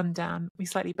already gone down, we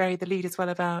slightly buried the lead as well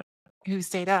about who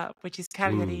stayed up, which is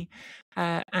Cagliari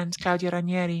and Claudio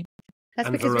Ranieri. That's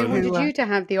And because Verona. we wanted you to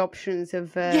have the options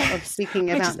of speaking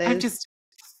about this. I'm just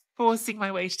forcing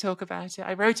my way to talk about it.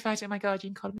 I wrote about it in my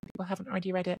Guardian column. People haven't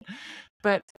already read it,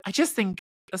 but I just think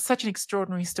it's such an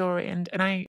extraordinary story. And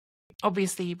I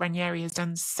obviously, Ranieri has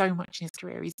done so much in his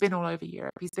career. He's been all over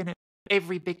Europe. He's been at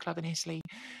every big club in Italy,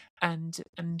 and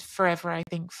forever, I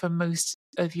think, for most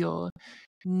of your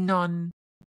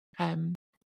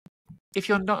if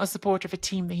you're not a supporter of a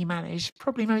team that he managed,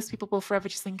 probably most people will forever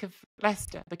just think of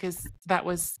Leicester, because that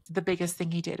was the biggest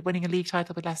thing he did. Winning a league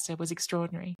title with Leicester was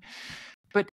extraordinary.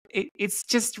 But it's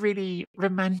just really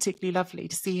romantically lovely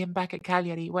to see him back at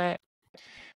Cagliari, where it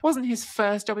wasn't his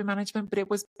first job in management, but it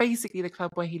was basically the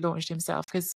club where he launched himself,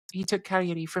 because he took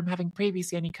Cagliari from having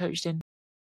previously only coached in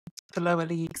the lower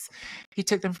leagues. He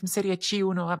took them from Serie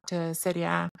C1 up to Serie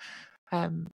A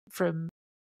from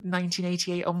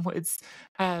 1988 onwards,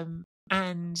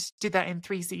 and did that in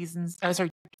 2 seasons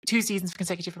of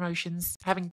consecutive promotions,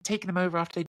 having taken them over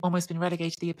after they'd almost been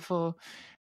relegated the year before,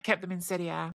 kept them in Serie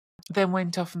A, then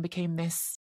went off and became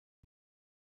this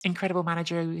incredible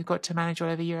manager who got to manage all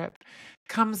over Europe,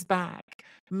 comes back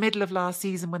middle of last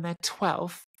season when they're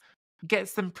 12th,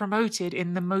 gets them promoted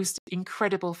in the most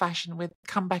incredible fashion, with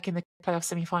comeback in the playoff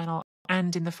semi-final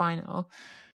and in the final.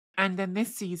 And then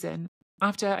this season,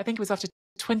 after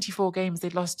 24 games,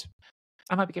 they'd lost,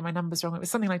 I might be getting my numbers wrong, it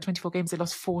was something like 24 games, they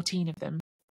lost 14 of them.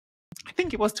 I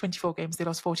think it was 24 games, they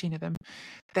lost 14 of them.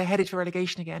 They're headed for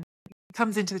relegation again.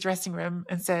 comes into the dressing room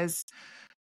and says,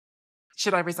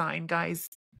 should I resign, guys?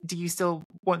 Do you still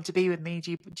want to be with me?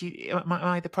 Am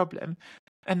I the problem?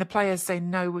 And the players say,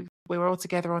 no, we're all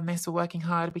together on this. We're working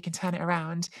hard. We can turn it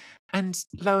around. And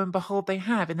lo and behold, they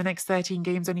have. In the next 13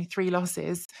 games, only 3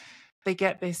 losses. They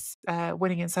get this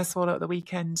win against Sassuolo at the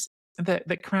weekend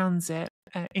that crowns it.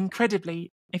 Incredibly,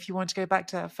 if you want to go back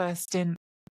to that first stint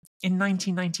in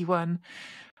 1991,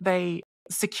 they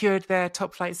secured their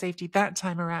top flight safety that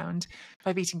time around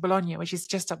by beating Bologna, which is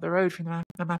just up the road from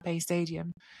the Mapei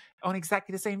Stadium, on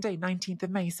exactly the same day, 19th of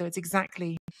May. So it's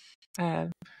exactly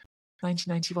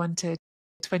 1991 to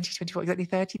 2024, exactly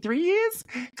 33 years.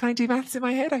 Can I do maths in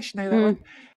my head? I should know that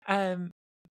one.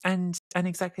 And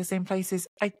exactly the same places.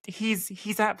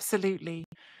 He's absolutely,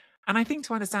 and I think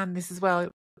to understand this as well,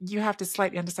 you have to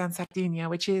slightly understand Sardinia,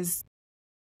 which is,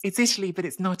 it's Italy, but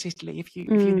it's not Italy. If you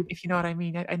know what I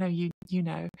mean. I know you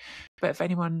know, but for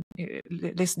anyone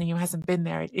listening who hasn't been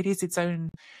there, it is its own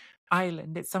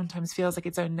island. It sometimes feels like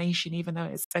its own nation, even though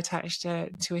it's attached to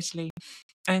Italy.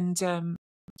 And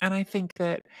I think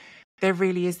that there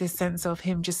really is this sense of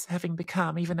him just having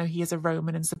become, even though he is a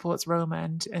Roman and supports Roma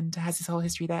and has his whole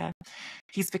history there,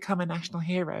 he's become a national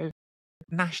hero,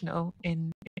 national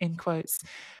in quotes,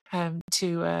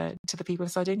 to the people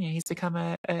of Sardinia. He's become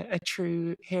a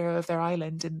true hero of their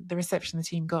island, and the reception the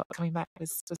team got coming back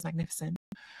was magnificent.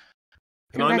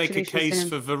 Can I make a case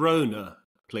for Verona,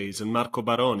 please, and Marco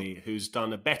Baroni, who's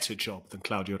done a better job than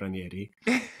Claudio Ranieri?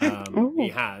 He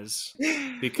has,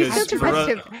 because he's so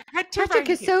competitive. Patrick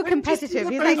is so competitive.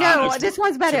 He's like, no, this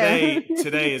one's better.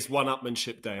 Today is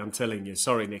one-upmanship day, I'm telling you.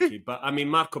 Sorry, Nikki. But, I mean,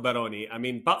 Marco Baroni,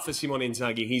 but for Simone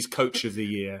Inzaghi, he's coach of the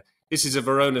year. This is a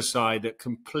Verona side that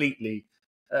completely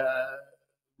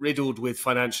riddled with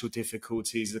financial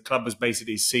difficulties. The club was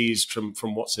basically seized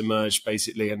from what's emerged,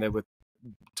 basically, and they were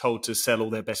told to sell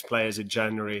all their best players in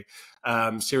January.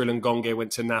 Cyril Ngonge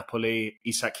went to Napoli,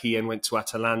 Isak Hien went to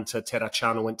Atalanta,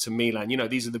 Terracciano went to Milan. You know,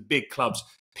 these are the big clubs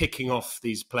picking off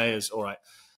these players. All right,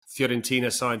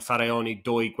 Fiorentina signed Faraoni,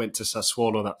 Doig went to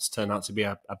Sassuolo. That's turned out to be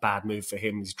a bad move for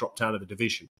him. He's dropped out of the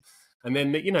division. And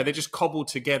then, you know, they just cobbled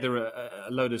together a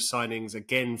load of signings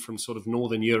again from sort of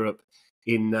Northern Europe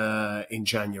in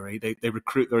January. They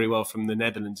recruit very well from the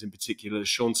Netherlands in particular.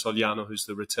 Sean Soliano, who's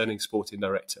the returning sporting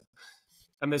director.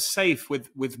 And they're safe with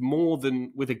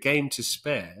a game to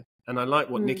spare. And I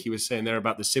like what Nikki was saying there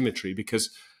about the symmetry,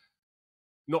 because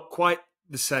not quite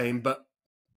the same, but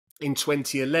in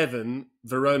 2011,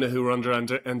 Verona, who were under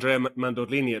Andrea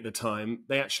Mandorlini at the time,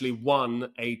 they actually won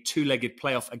a 2-legged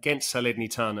playoff against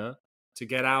Salernitana to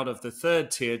get out of the 3rd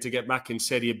tier to get back in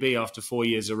Serie B after 4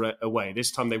 years away.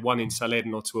 This time they won in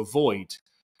Salerno to avoid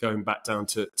going back down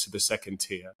to the 2nd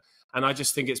tier. And I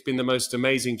just think it's been the most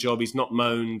amazing job. He's not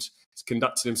moaned. He's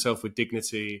conducted himself with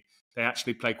dignity. They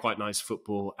actually play quite nice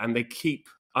football, and they keep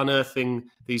unearthing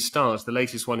these stars. The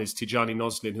latest one is Tijani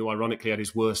Noslin, who ironically had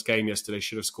his worst game yesterday,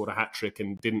 should have scored a hat-trick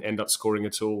and didn't end up scoring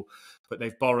at all. But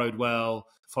they've borrowed well.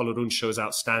 Foloruncio is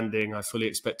outstanding. I fully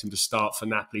expect him to start for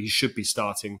Napoli. He should be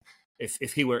starting.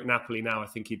 If he were at Napoli now, I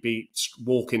think he'd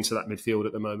walk into that midfield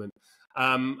at the moment.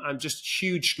 I'm just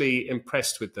hugely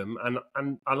impressed with them.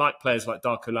 And I like players like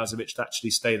Darko Lazovic that actually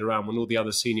stayed around when all the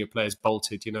other senior players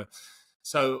bolted, you know.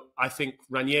 So I think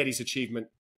Ranieri's achievement,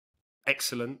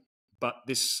 excellent. But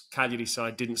this Cagliari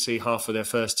side didn't see half of their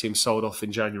first team sold off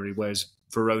in January, whereas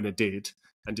Verona did.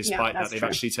 And despite that, they've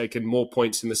actually taken more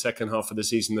points in the second half of the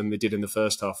season than they did in the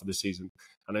first half of the season.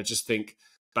 And I just think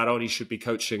Baroni should be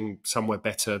coaching somewhere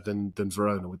better than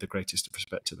Verona, with the greatest of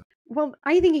respect to them. Well,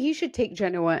 I think he should take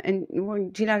Genoa, and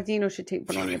Gilardino should take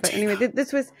Bologna. But anyway,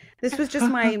 this was just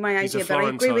my idea, but I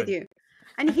agree with you.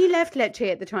 And he left Lecce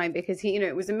at the time because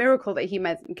it was a miracle that he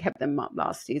kept them up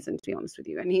last season, to be honest with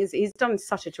you. And he's done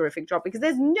such a terrific job, because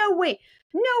there's no way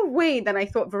that I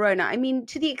thought Verona. I mean,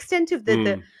 to the extent of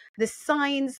the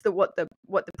signs, what the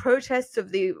protests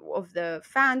of the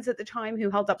fans at the time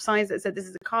who held up signs that said this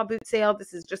is a car boot sale,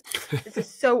 this is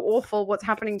so awful what's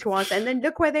happening to us, and then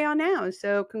look where they are now.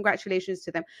 So congratulations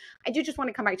to them. I do just want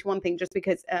to come back to one thing, just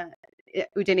because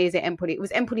Udinese Empoli, it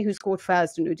was Empoli who scored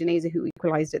first and Udinese who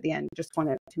equalized at the end. Just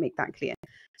wanted to make that clear.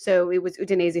 So it was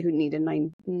Udinese who needed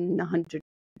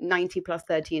 990 plus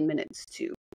 13 minutes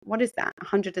to, what is that,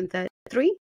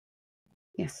 133?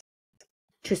 Yes,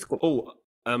 to score.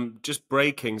 Just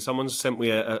breaking, someone sent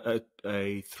me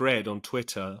a thread on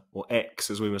Twitter, or X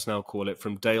as we must now call it,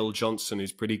 from Dale Johnson,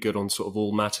 who's pretty good on sort of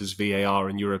all matters VAR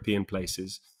in European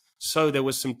places. So there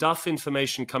was some duff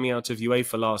information coming out of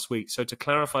UEFA last week. So to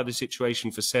clarify the situation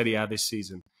for Serie A this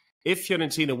season, if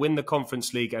Fiorentina win the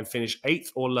Conference League and finish 8th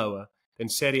or lower, then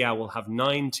Serie A will have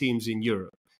 9 teams in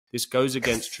Europe. This goes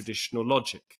against traditional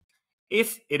logic.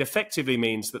 If it effectively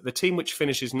means that the team which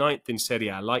finishes ninth in Serie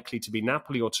A, likely to be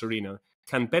Napoli or Torino,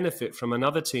 can benefit from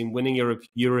another team winning a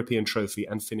European trophy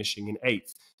and finishing in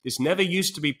eighth. This never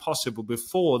used to be possible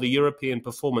before the European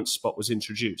performance spot was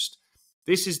introduced.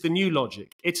 This is the new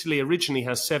logic. Italy originally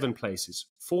has 7 places,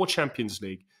 4 Champions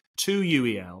League, 2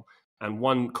 UEL, and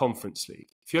 1 Conference League.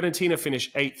 Fiorentina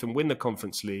finish 8th and win the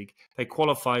Conference League. They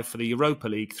qualify for the Europa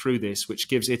League through this, which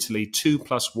gives Italy 2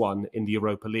 + 1 in the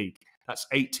Europa League. That's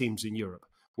 8 teams in Europe.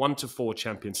 1 to 4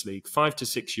 Champions League, 5 to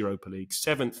 6 Europa League,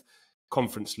 7th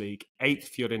Conference League, 8th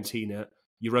Fiorentina,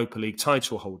 Europa League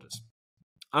title holders.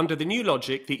 Under the new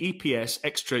logic, the EPS,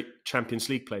 extra Champions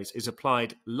League place, is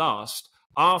applied last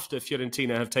after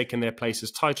Fiorentina have taken their place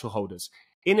as title holders.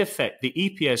 In effect, the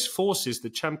EPS forces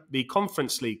the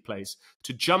Conference League place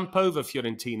to jump over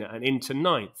Fiorentina and into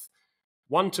ninth.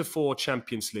 1 to 4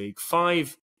 Champions League,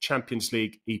 5 Champions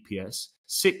League EPS,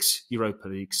 6 Europa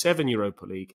League, 7 Europa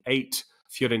League, 8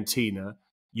 Fiorentina,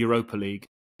 Europa League,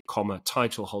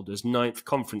 title holders, 9th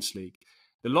Conference League.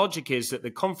 The logic is that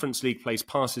the Conference League place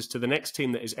passes to the next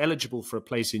team that is eligible for a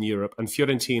place in Europe, and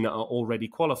Fiorentina are already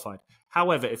qualified.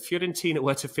 However, if Fiorentina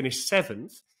were to finish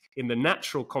 7th in the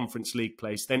natural Conference League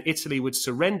place, then Italy would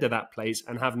surrender that place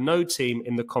and have no team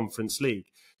in the Conference League.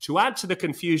 To add to the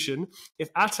confusion, if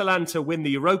Atalanta win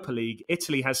the Europa League,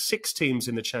 Italy has 6 teams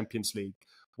in the Champions League,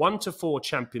 1 to 4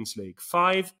 Champions League,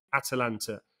 5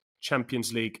 Atalanta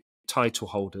Champions League title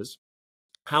holders.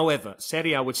 However,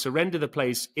 Serie A would surrender the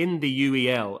place in the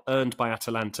UEL earned by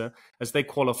Atalanta as they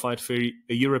qualified for a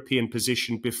European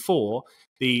position before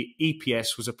the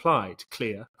EPS was applied.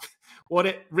 Clear.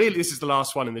 This is the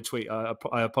last one in the tweet.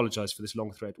 I apologise for this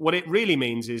long thread. What it really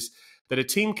means is that a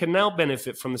team can now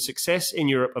benefit from the success in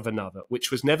Europe of another, which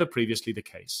was never previously the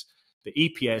case. The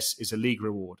EPS is a league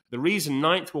reward. The reason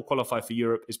 9th will qualify for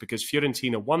Europe is because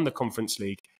Fiorentina won the Conference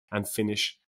League and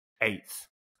finish 8th.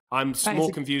 I'm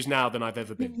more confused now than I've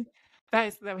ever been.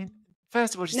 First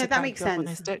of all, just that makes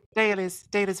sense. Dale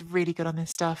is really good on this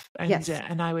stuff, and yes.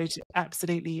 And I would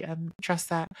absolutely trust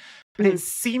that. But it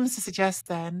seems to suggest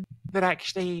then that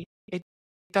actually it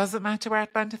doesn't matter where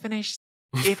Atalanta finish.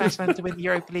 If Atalanta win the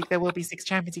Europa League, there will be 6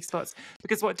 Champions League spots.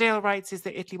 Because what Dale writes is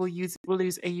that Italy will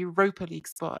lose a Europa League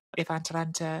spot if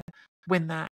Atalanta win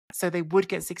that. So they would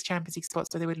get 6 Champions League spots,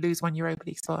 but they would lose 1 Europa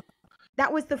League spot.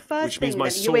 That was the first thing that UEFA ever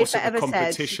said. Which means my source at the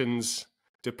competitions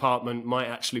department might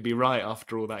actually be right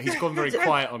after all that. He's gone very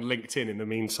quiet on LinkedIn in the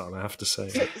meantime, I have to say.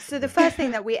 So the first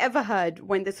thing that we ever heard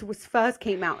when this first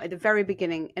came out at the very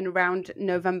beginning in around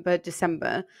November,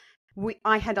 December,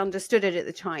 I had understood it at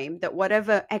the time that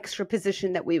whatever extra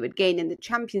position that we would gain in the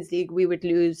Champions League, we would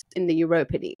lose in the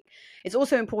Europa League. It's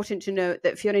also important to note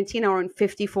that Fiorentina are on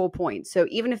 54 points. So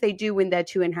even if they do win their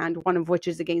 2 in hand, one of which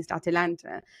is against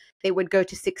Atalanta, they would go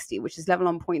to 60, which is level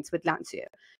on points with Lazio.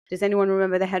 Does anyone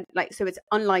remember the head? So it's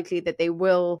unlikely that they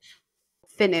will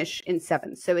finish in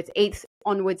 7th. So it's 8th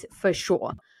onwards for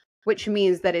sure, which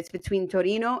means that it's between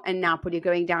Torino and Napoli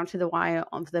going down to the wire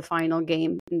on the final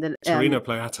game. In the Torino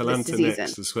play Atalanta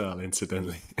next as well,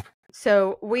 incidentally.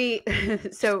 So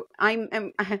I'm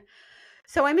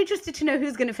interested to know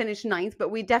who's going to finish 9th,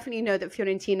 but we definitely know that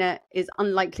Fiorentina is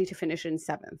unlikely to finish in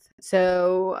 7th.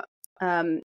 So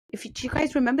do you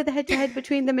guys remember the head-to-head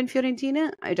between them and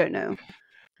Fiorentina? I don't know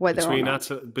whether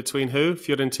between who?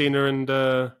 Fiorentina and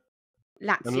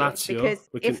Lazio. Because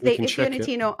if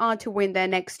Fiorentina are to win their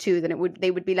next 2, then they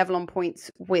would be level on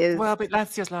points with. Well, but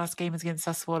Lazio's last game is against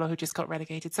Sassuolo, who just got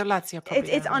relegated. So Lazio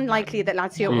probably. It's unlikely that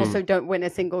Lazio also don't win a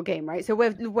single game, right? So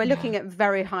we're looking at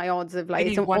very high odds of they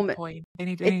need 1 point. They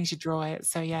need to draw it.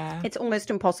 So yeah, it's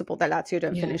almost impossible that Lazio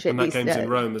don't finish it. And that game's in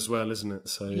Rome as well, isn't it?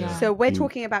 So yeah. So we're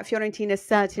talking about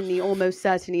Fiorentina almost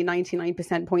certainly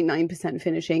 99.9%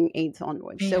 finishing 8th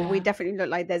onwards. So we definitely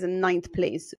look like there's a 9th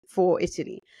place for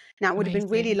Italy. Now, it would have been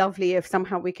really lovely if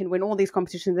somehow we can win all these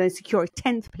competitions and then secure a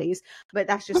 10th place, but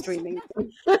that's just dreaming.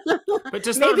 But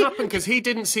does that happen? Because he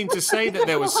didn't seem to say that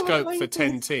there was scope for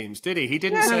 10 teams, did he? He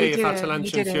didn't say if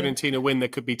Atalanta and Fiorentina win, there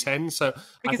could be 10. So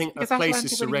I think a place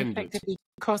is surrendered.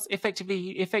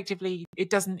 Effectively,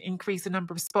 it doesn't increase the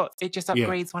number of spots. It just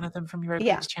upgrades one of them from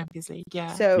Europa to Champions League.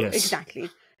 Yeah. So exactly.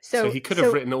 So he could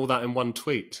have written all that in one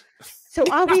tweet. So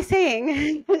are we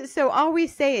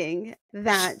saying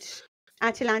that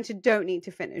Atalanta don't need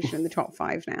to finish in the top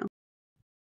 5 now?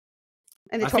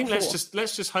 I think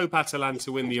let's just hope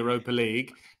Atalanta win the Europa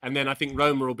League, and then I think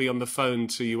Roma will be on the phone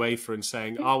to UEFA and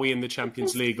saying, "Are we in the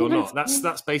Champions League or not?"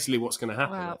 That's basically what's going to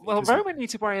happen. Well, Roma need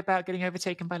to worry about getting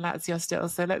overtaken by Lazio still.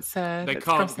 So let's. They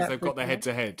can't because they've got their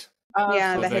head-to-head.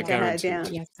 The head-to-head. Yeah.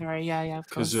 Yeah. Sorry. Yeah.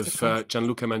 Because of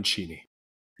Gianluca Mancini.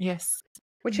 Yes.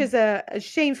 which is a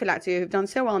shame for Lazio, who've done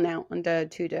so well now under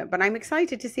Tudor. But I'm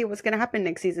excited to see what's going to happen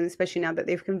next season, especially now that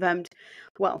they've confirmed,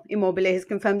 well, Immobile has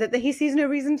confirmed that he sees no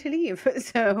reason to leave.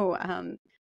 So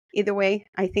either way,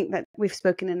 I think that we've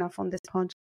spoken enough on this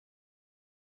pod.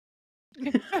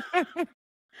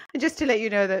 Just to let you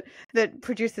know that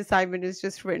producer Simon has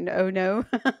just written, oh no,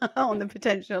 on the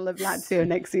potential of Lazio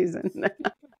next season.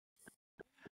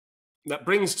 That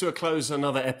brings to a close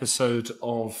another episode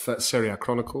of Serie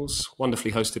Chronicles,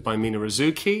 wonderfully hosted by Mina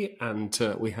Rizuki, and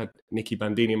we had Nikki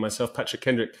Bandini and myself, Patrick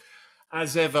Kendrick,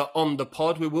 as ever on the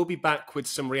pod. We will be back with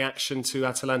some reaction to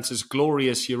Atalanta's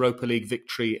glorious Europa League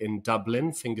victory in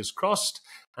Dublin, fingers crossed,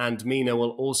 and Mina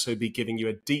will also be giving you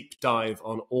a deep dive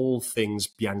on all things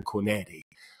Bianconeri.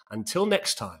 Until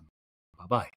next time,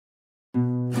 bye-bye.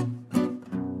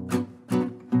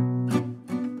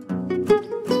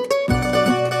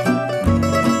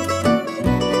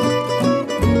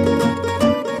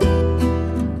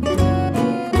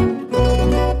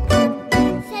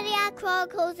 Serie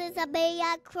Chronicles is a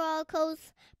Bayer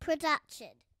Chronicles production.